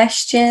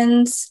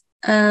questions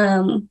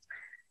coming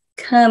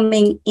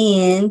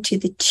in to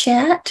the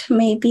chat,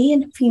 maybe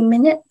in a few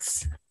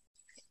minutes.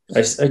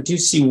 I do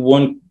see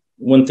one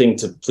thing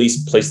to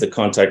please place the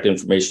contact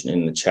information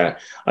in the chat.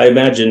 I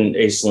imagine,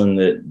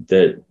 Aislinn,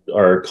 that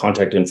our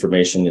contact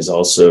information is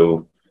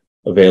also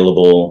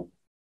available.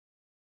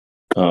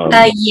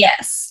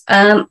 Yes,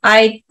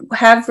 I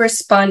have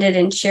responded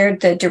and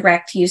shared the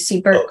direct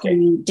UC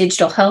Berkeley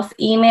Digital Health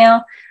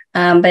email.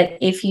 But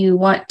if you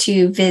want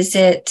to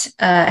visit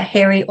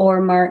Harry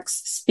or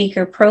Mark's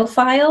speaker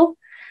profile,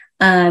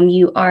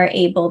 you are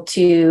able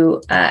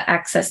to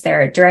access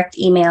their direct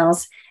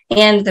emails,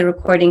 and the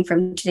recording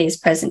from today's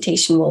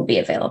presentation will be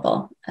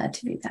available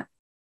to view that.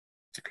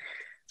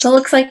 So it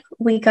looks like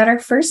we got our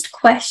first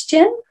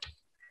question.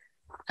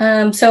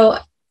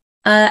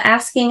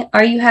 Asking,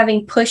 are you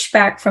having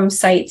pushback from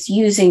sites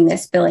using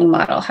this billing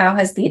model? How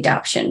has the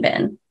adoption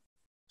been?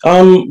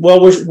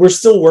 Well, we're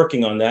still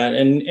working on that,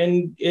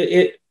 and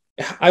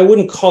I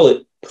wouldn't call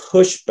it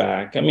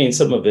pushback. I mean,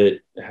 some of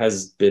it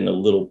has been a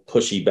little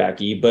pushy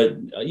backy, but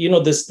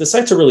the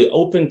sites are really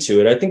open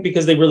to it. I think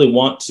because they really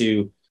want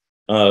to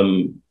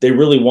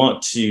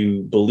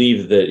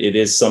believe that it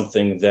is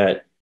something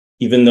that,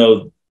 even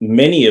though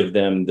many of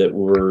them that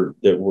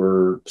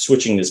we're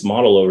switching this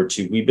model over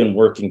to, we've been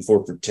working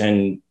for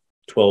 10,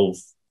 12,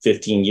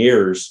 15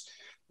 years.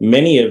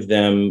 Many of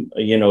them,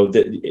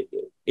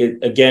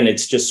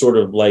 it's just sort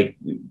of like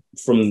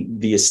from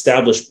the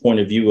established point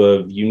of view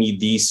of you need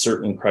these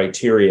certain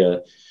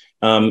criteria.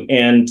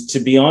 And to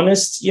be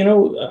honest,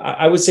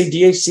 I would say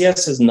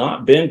DHCS has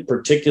not been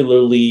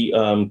particularly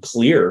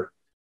clear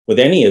with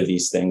any of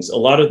these things. A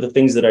lot of the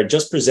things that I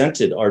just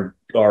presented are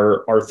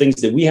things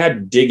that we had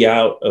to dig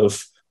out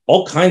of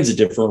all kinds of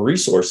different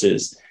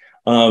resources.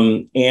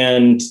 And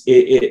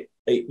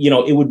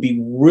it would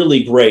be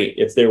really great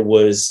if there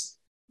was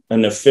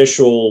an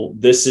official,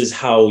 this is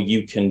how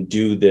you can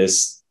do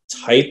this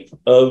type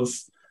of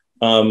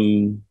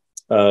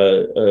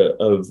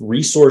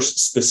resource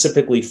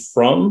specifically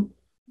from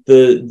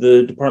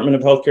the Department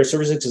of Healthcare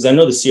Services, because I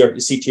know the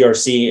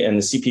CTRC and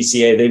the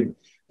CPCA,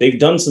 they've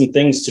done some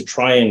things to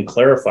try and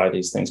clarify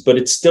these things, but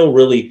it's still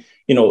really,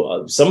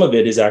 some of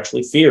it is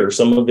actually fear.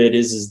 Some of it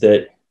is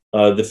that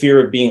the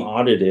fear of being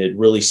audited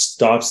really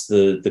stops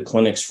the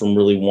clinics from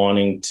really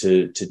wanting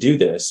to do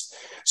this.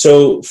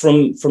 So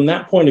from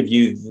that point of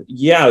view,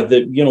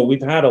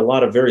 we've had a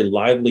lot of very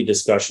lively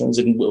discussions,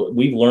 and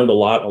we've learned a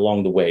lot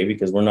along the way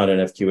because we're not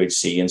an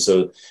FQHC, and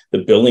so the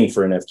billing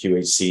for an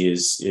FQHC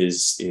is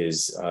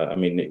I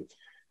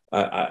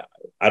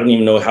don't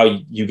even know how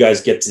you guys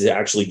get to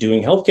actually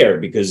doing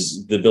healthcare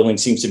because the billing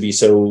seems to be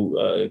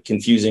so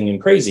confusing and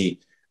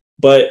crazy.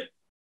 But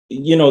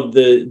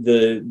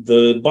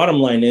the bottom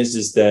line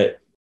is that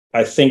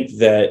I think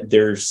that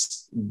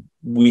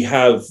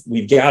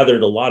we've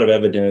gathered a lot of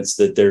evidence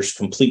that there's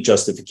complete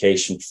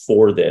justification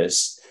for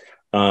this.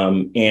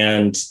 Could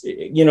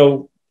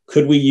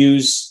we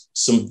use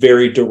some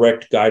very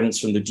direct guidance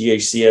from the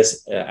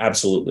DHCS?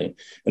 Absolutely.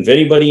 And if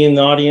anybody in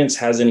the audience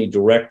has any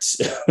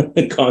direct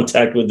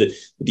contact with the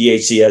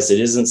DHCS, it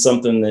isn't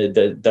something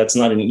that's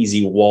not an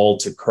easy wall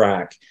to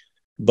crack,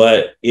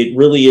 but it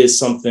really is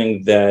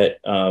something that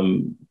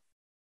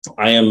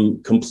I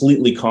am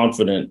completely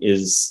confident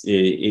is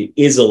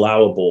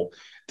allowable.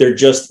 There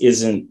just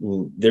isn't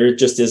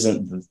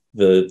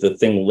the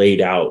thing laid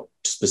out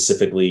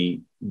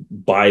specifically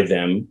by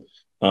them,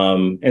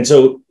 and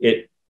so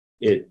it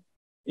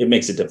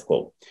makes it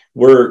difficult.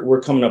 We're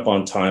coming up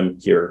on time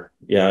here.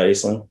 Yeah,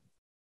 Aislinn.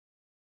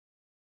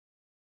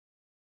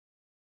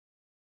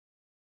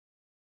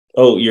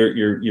 Oh,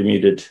 you're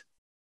muted.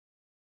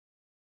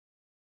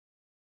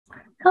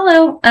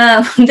 Hello.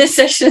 This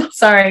session,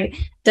 sorry,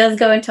 does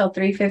go until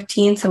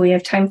 3:15, so we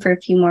have time for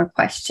a few more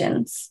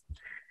questions.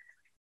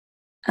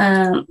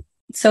 It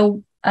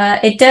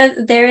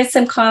does. There is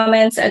some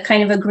comments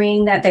kind of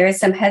agreeing that there is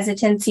some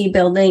hesitancy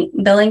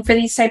billing for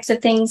these types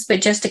of things.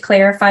 But just to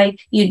clarify,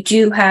 you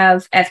do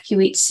have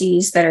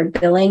FQHCs that are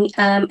billing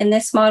in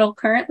this model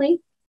currently.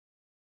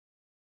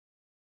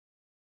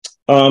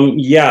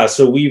 Yeah,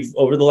 so we've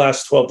over the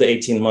last 12 to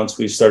 18 months,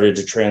 we've started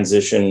to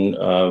transition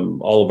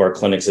all of our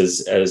clinics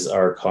as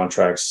our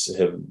contracts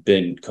have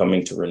been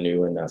coming to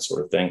renew and that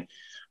sort of thing.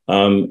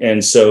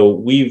 And so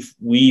we've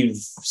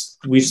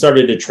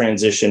started to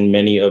transition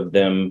many of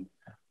them.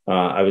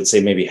 I would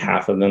say maybe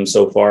half of them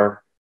so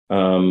far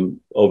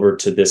over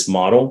to this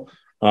model.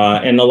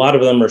 And a lot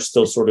of them are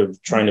still sort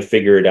of trying to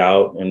figure it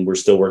out, and we're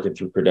still working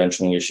through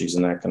credentialing issues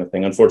and that kind of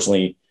thing.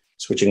 Unfortunately,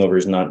 switching over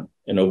is not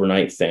an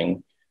overnight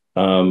thing.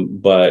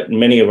 But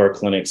many of our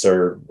clinics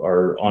are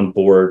on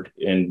board,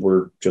 and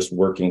we're just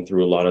working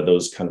through a lot of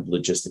those kind of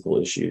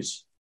logistical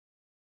issues.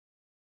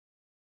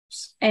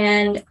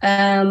 And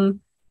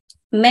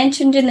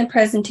mentioned in the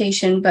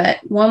presentation, but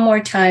one more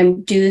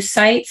time, do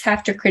sites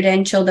have to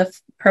credential the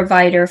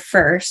provider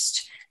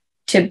first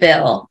to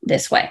bill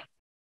this way?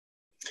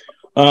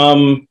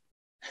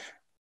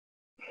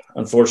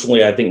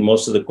 Unfortunately, I think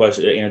most of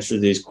the answer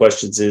to these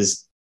questions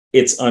is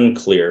it's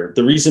unclear.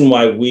 The reason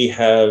why we've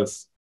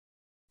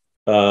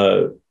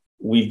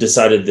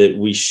decided that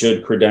we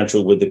should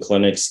credential with the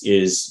clinics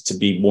is to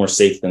be more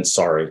safe than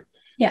sorry.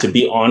 Yeah. To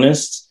be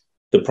honest,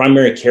 the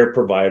primary care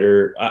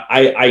provider,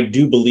 I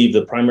do believe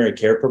the primary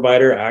care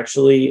provider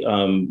actually,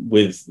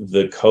 with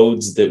the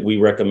codes that we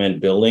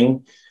recommend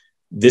billing,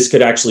 this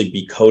could actually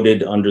be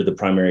coded under the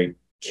primary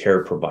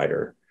care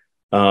provider.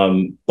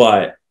 And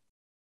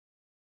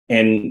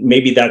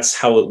maybe that's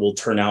how it will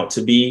turn out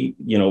to be,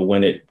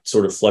 when it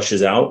sort of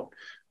flushes out.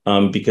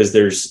 Because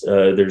there's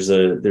a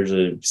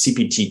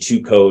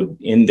CPT2 code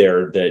in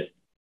there that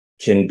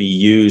can be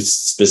used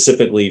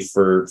specifically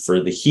for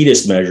the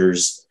HEDIS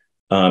measures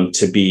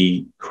to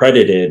be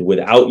credited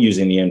without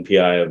using the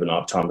NPI of an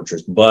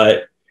optometrist.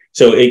 But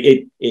so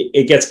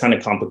it gets kind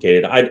of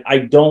complicated. I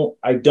don't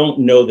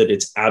know that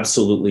it's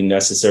absolutely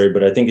necessary,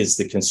 but I think it's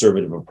the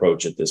conservative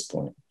approach at this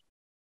point.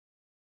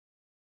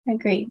 I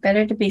agree.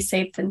 Better to be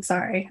safe than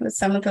sorry with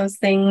some of those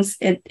things.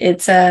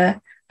 It's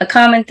a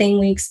common thing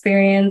we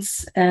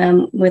experience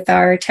with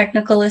our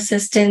technical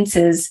assistants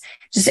is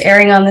just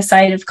erring on the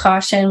side of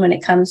caution when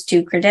it comes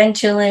to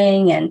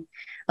credentialing and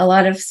a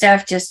lot of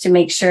stuff just to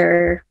make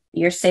sure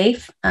you're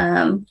safe.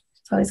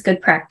 It's always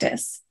good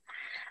practice.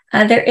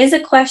 There is a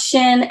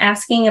question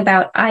asking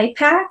about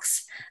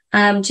IPACs.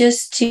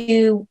 Just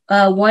to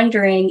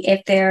wondering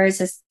if there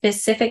is a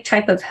specific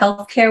type of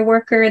healthcare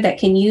worker that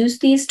can use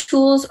these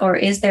tools, or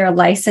is there a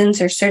license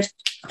or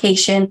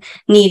certification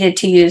needed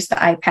to use the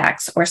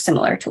IPACs or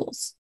similar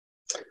tools?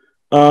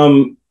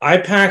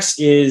 IPACs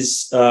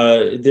is,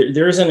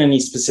 there isn't any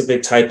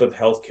specific type of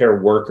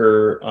healthcare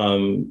worker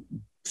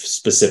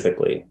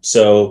specifically.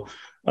 So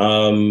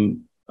our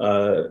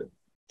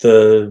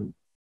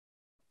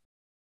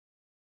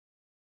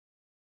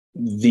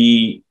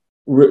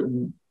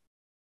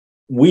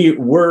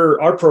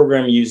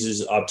program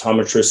uses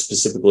optometrists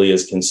specifically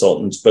as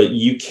consultants, but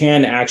you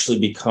can actually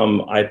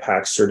become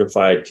IPAC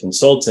certified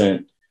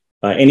consultant.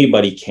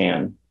 Anybody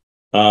can.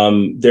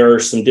 There are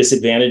some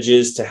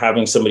disadvantages to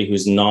having somebody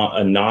who's not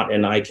an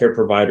eye care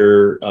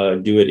provider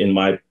do it, in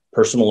my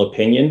personal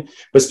opinion.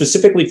 But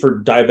specifically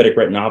for diabetic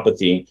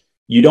retinopathy,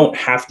 you don't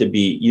have to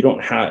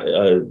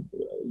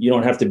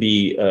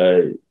be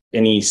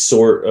any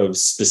sort of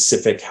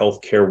specific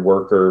healthcare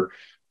worker.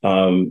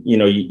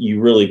 You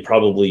really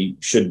probably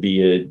should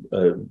be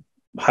a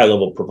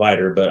high-level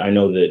provider, but I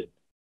know that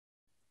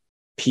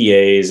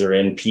PAs or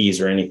NPs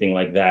or anything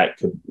like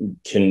that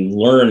can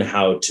learn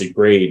how to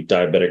grade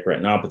diabetic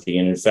retinopathy.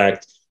 And in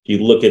fact, if you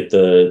look at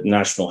the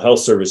National Health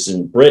Service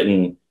in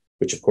Britain,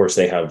 which of course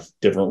they have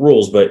different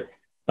rules, but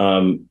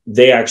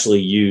they actually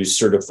use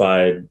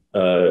certified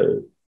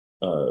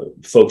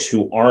folks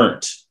who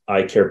aren't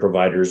eye care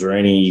providers or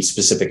any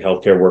specific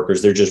healthcare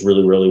workers. They're just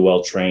really, really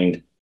well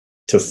trained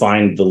to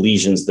find the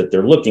lesions that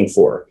they're looking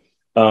for.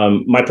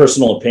 My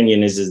personal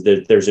opinion is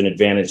that there's an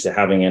advantage to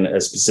having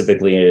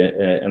specifically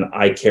an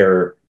eye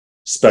care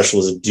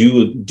specialist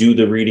do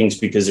the readings,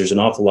 because there's an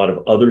awful lot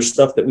of other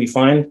stuff that we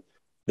find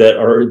that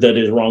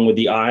is wrong with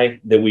the eye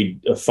that we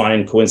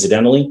find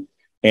coincidentally.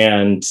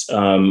 And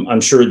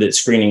I'm sure that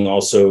screening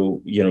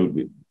also,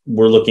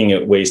 we're looking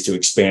at ways to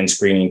expand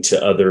screening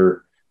to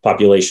other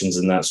populations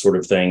and that sort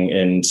of thing.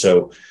 And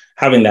so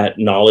having that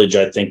knowledge,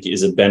 I think,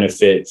 is a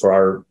benefit for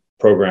our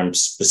program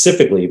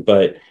specifically,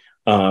 but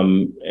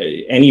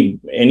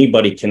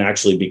anybody can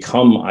actually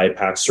become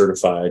IPAC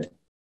certified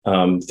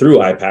through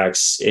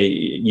IPACs.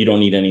 You don't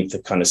need any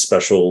kind of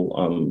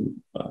special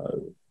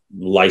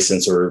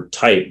license or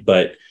type,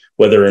 but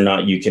whether or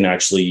not you can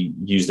actually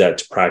use that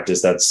to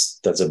practice, that's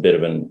a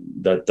bit of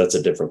that's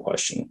a different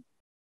question.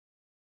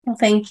 Well,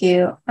 thank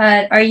you.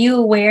 Are you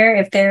aware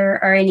if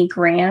there are any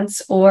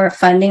grants or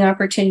funding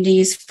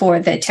opportunities for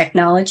the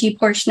technology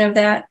portion of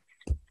that?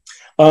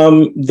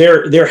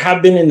 There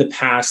have been in the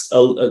past.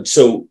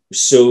 So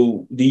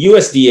the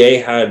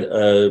USDA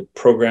had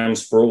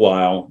programs for a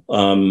while,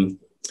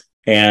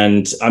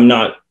 and I'm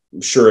not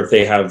sure if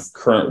they have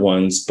current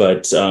ones.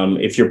 But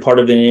if you're part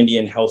of an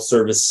Indian Health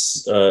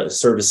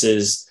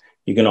Services,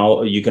 you can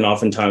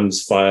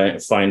oftentimes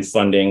find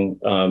funding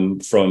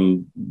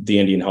from the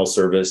Indian Health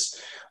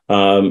Service.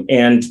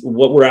 And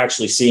what we're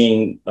actually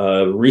seeing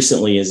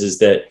recently is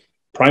that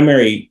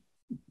primary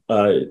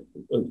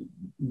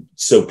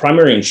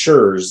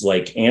insurers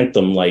like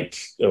Anthem,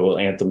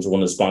 Anthem's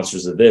one of the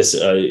sponsors of this,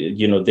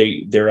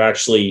 they're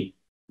actually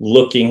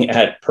looking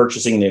at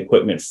purchasing the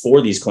equipment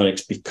for these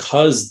clinics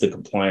because the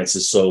compliance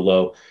is so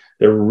low.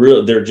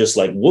 They're just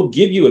like, we'll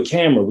give you a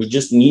camera. We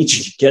just need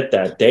you to get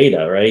that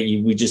data,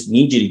 right? We just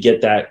need you to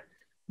get that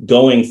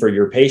going for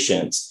your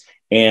patients.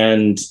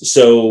 And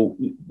so,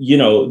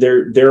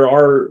 there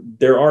are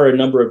a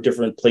number of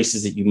different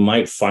places that you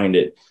might find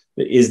it.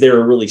 Is there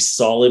a really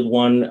solid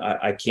one?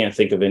 I can't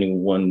think of any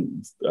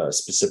one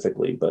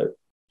specifically, but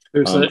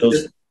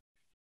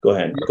go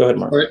ahead,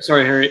 Mark.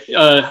 Sorry, Harry.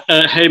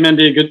 Hey,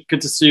 Mandy,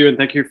 good to see you, and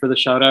thank you for the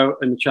shout out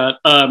in the chat.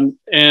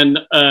 And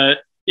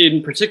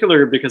in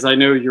particular, because I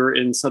know you're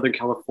in Southern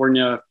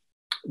California,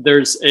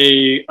 there's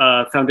a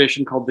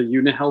foundation called the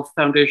UniHealth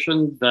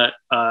Foundation that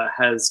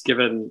has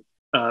given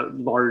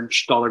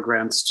large dollar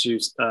grants to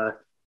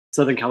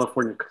Southern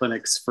California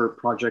clinics for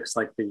projects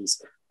like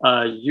these.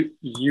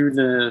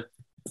 UniHealth.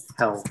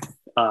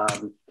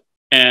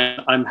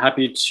 And I'm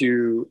happy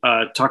to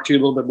talk to you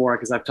a little bit more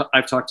because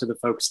I've talked to the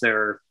folks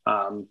there,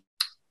 and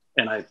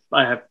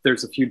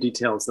there's a few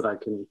details that I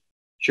can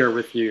share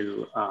with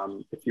you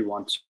if you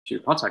want to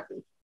contact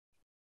me.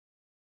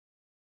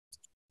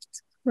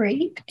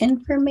 Great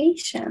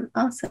information.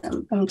 Awesome.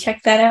 I'm going to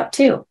check that out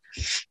too.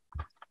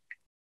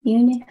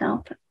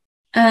 UniHealth.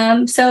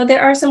 So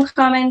there are some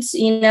comments,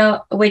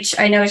 which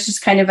I know is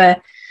just kind of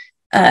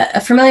a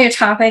familiar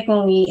topic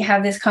when we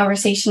have this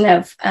conversation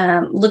of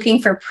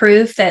looking for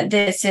proof that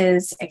this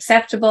is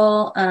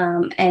acceptable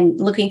and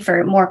looking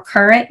for more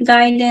current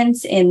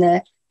guidance in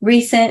the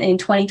recent in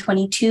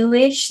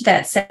 2022-ish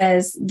that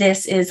says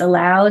this is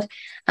allowed.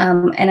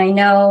 And I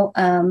know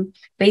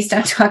based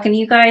on talking to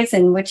you guys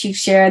and what you've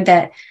shared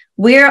that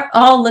we're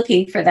all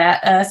looking for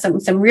that,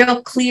 some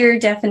real clear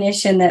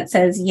definition that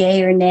says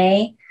yay or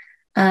nay.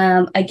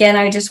 Again,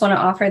 I just want to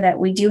offer that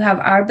we do have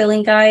our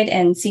billing guide,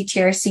 and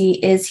CTRC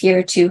is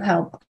here to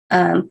help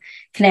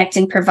connect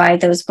and provide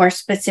those more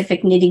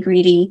specific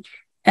nitty-gritty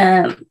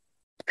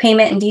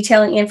payment and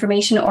detailing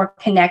information, or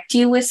connect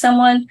you with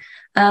someone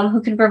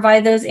who can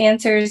provide those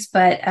answers.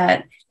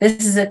 But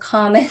this is a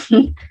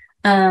common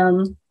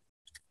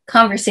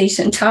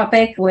conversation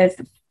topic with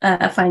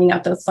finding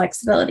out those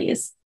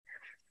flexibilities.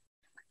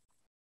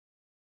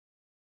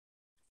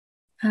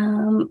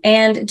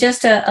 And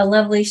just a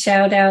lovely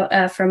shout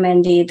out from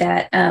Mendy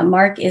that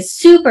Mark is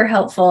super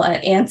helpful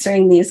at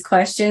answering these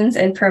questions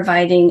and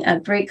providing a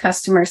great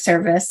customer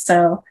service.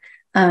 So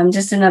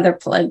just another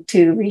plug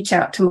to reach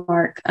out to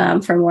Mark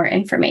for more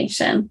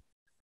information.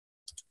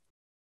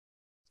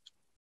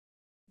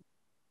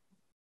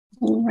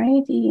 All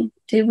righty.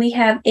 Do we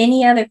have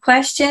any other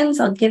questions?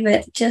 I'll give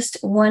it just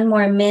one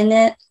more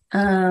minute.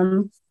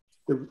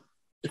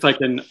 If I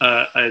can,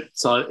 I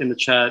saw in the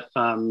chat,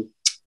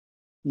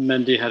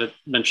 Mendy had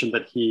mentioned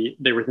that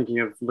they were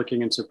thinking of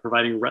looking into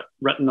providing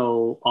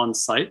retinal on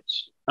site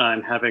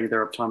and having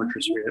their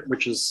optometrist read it,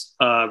 which is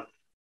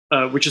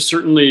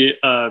certainly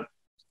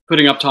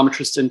putting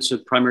optometrists into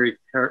primary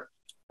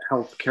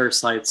health care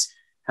sites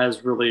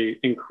has really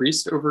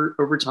increased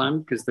over time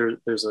because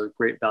there's a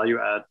great value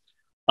add.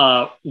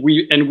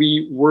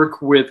 We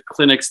work with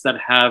clinics that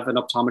have an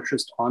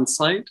optometrist on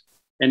site,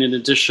 and in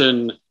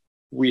addition,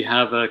 we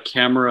have a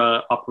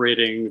camera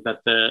operating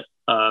that the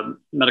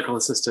medical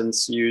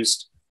assistants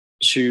used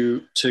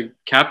to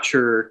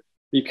capture,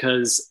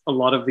 because a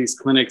lot of these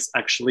clinics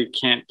actually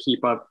can't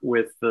keep up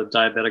with the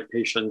diabetic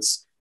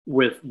patients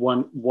with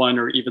one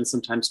or even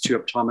sometimes two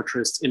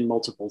optometrists in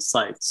multiple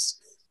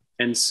sites.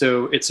 And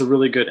so it's a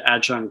really good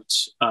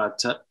adjunct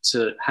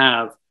to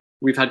have.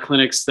 We've had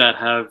clinics that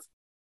have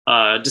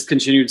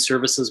discontinued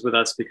services with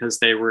us because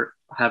they were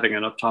having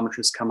an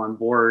optometrist come on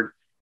board,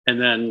 and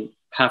then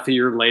half a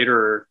year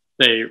later,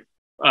 they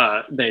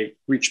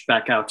reached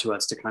back out to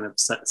us to kind of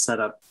set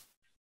up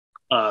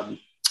a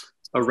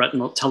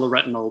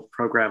tele-retinal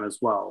program as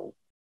well.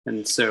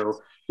 And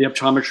so the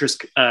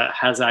optometrist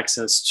has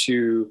access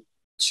to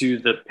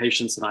the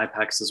patients and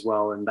IPACs as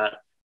well, and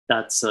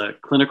that's a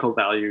clinical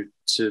value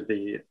to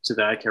the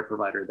eye care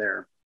provider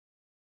there.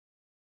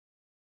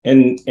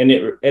 And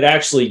it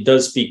actually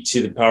does speak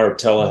to the power of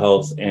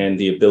telehealth and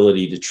the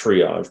ability to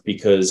triage,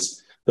 because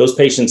those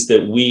patients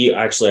that we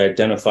actually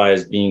identify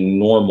as being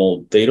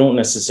normal, they don't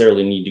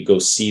necessarily need to go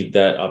see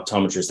that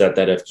optometrist at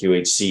that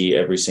FQHC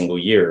every single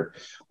year.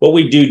 What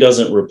we do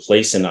doesn't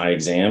replace an eye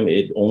exam.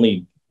 It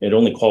only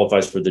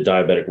qualifies for the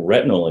diabetic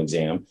retinal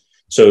exam.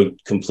 So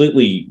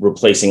completely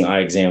replacing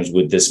eye exams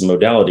with this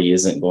modality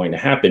isn't going to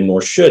happen,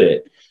 nor should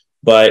it.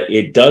 But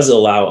it does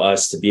allow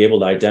us to be able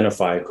to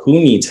identify who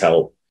needs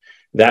help.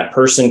 That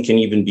person can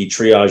even be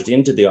triaged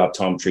into the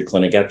optometry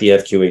clinic at the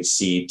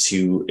FQHC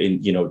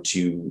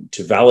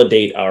to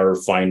validate our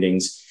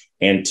findings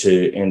and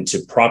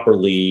to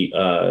properly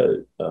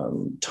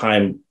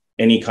time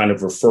any kind of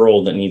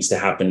referral that needs to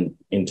happen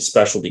into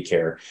specialty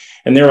care.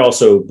 And they're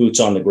also boots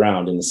on the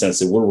ground in the sense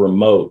that we're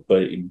remote,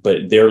 but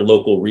their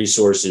local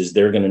resources,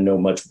 they're going to know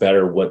much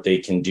better what they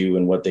can do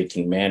and what they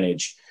can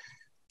manage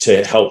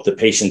to help the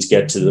patients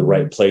get to the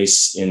right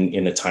place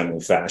in a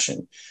timely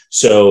fashion.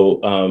 So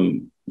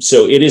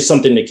it is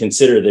something to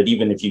consider, that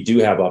even if you do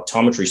have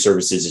optometry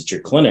services at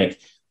your clinic,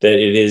 that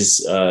it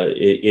is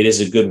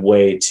a good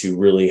way to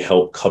really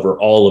help cover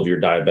all of your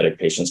diabetic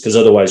patients, because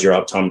otherwise your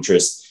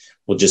optometrist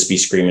will just be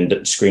screening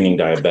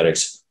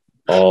diabetics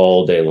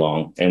all day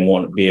long and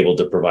won't be able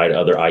to provide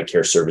other eye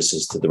care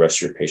services to the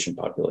rest of your patient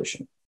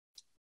population.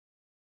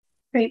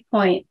 Great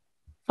point.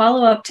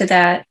 Follow up to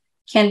that.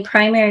 Can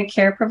primary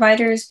care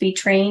providers be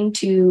trained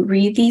to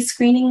read these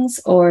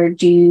screenings, or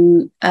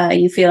do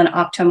you feel an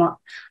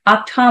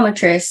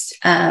optometrist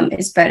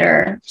is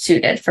better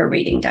suited for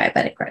reading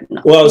diabetic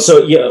retinopathy? Well,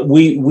 so yeah,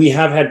 we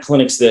have had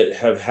clinics that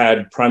have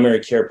had primary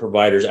care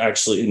providers,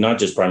 actually not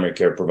just primary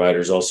care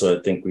providers. Also,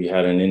 I think we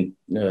had a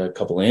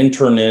couple of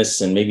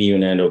internists and maybe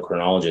even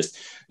endocrinologists.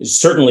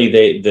 Certainly,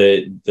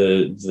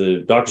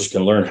 the doctors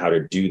can learn how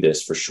to do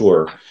this for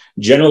sure.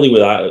 Generally,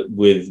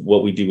 with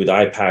what we do with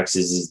IPACs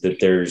is that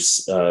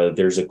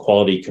there's a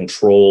quality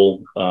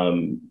control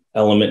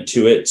element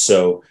to it.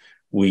 So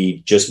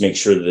we just make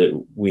sure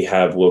that we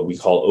have what we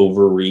call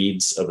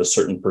overreads of a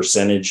certain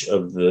percentage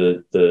of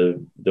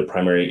the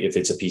primary, if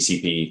it's a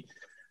PCP,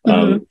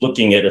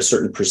 looking at a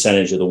certain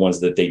percentage of the ones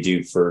that they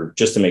do for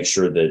just to make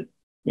sure that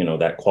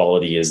that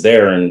quality is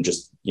there, and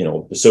just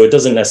so it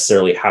doesn't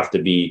necessarily have to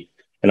be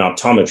an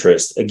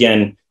optometrist.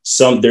 Again,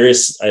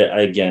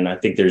 I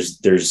think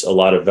there's a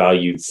lot of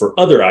value for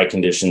other eye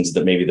conditions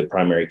that maybe the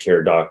primary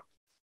care doc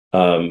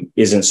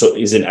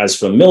isn't as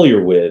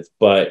familiar with,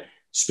 but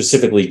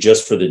specifically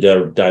just for the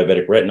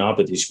diabetic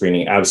retinopathy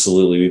screening,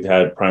 absolutely. We've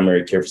had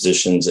primary care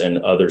physicians and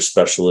other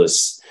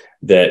specialists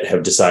that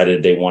have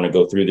decided they want to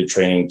go through the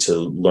training to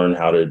learn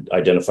how to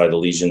identify the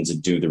lesions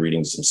and do the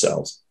readings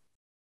themselves.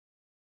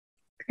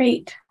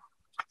 Great.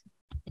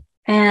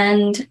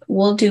 And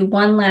we'll do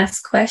one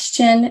last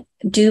question.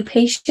 Do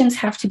patients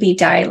have to be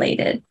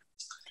dilated?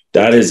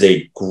 That is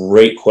a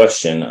great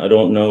question. I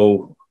don't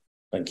know.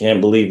 I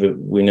can't believe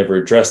we never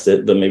addressed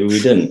it, but maybe we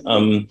didn't.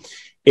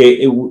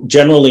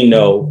 Generally,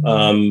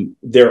 no.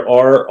 There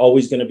are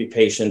always going to be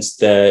patients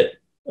that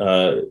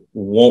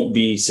won't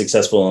be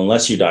successful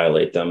unless you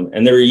dilate them.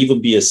 And there will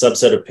even be a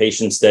subset of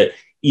patients that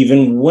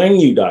even when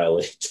you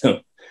dilate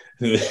them,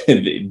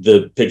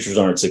 the pictures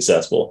aren't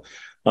successful.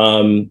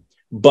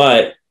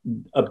 But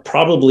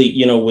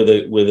probably, with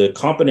a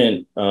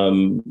competent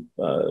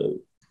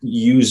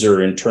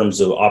user in terms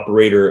of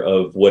operator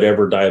of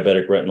whatever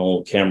diabetic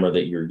retinal camera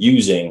that you're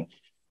using,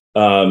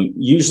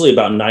 usually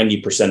about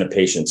 90% of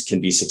patients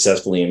can be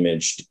successfully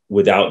imaged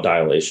without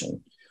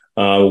dilation.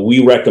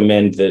 We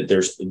recommend that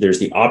there's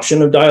the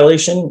option of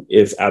dilation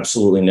if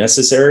absolutely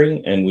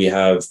necessary, and we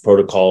have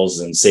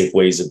protocols and safe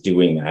ways of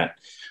doing that.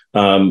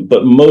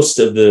 But most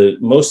of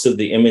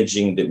the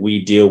imaging that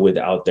we deal with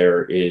out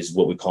there is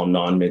what we call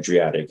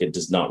non-mydriatic. It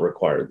does not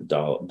require the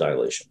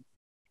dilation.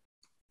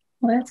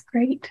 Well, that's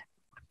great.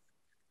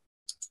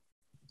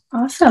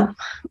 Awesome.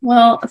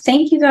 Well,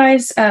 thank you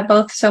guys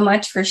both so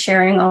much for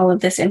sharing all of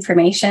this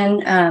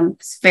information.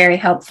 It's very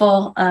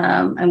helpful.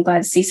 I'm glad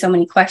to see so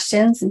many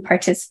questions and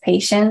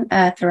participation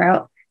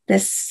throughout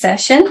this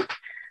session.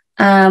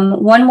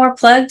 One more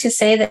plug to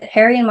say that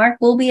Harry and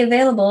Mark will be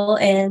available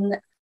in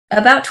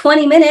about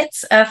 20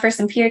 minutes for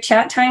some peer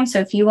chat time. So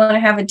if you want to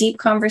have a deep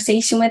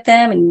conversation with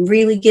them and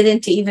really get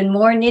into even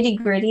more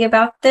nitty-gritty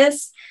about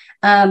this,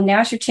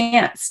 now's your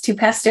chance to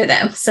pester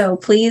them. So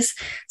please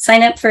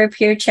sign up for a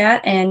peer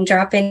chat and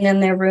drop in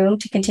their room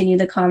to continue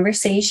the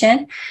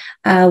conversation.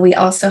 We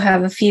also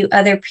have a few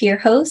other peer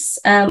hosts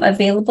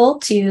available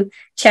to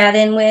chat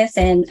in with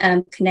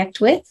and connect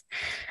with.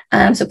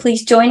 So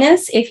please join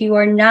us. If you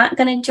are not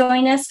going to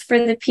join us for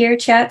the peer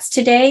chats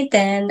today,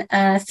 then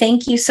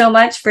thank you so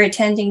much for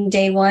attending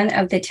day one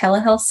of the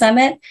Telehealth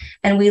Summit.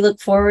 And we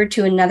look forward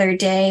to another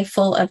day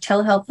full of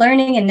telehealth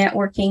learning and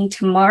networking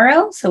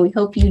tomorrow. So we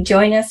hope you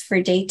join us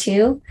for day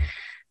two.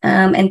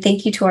 And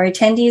thank you to our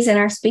attendees and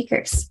our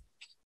speakers.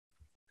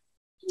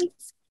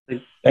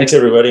 Thanks,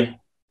 everybody.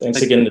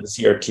 Thanks again to the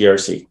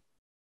CTRC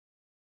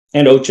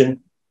and Ochin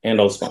and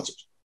all the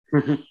sponsors.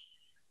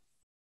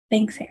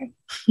 Thanks, Harry.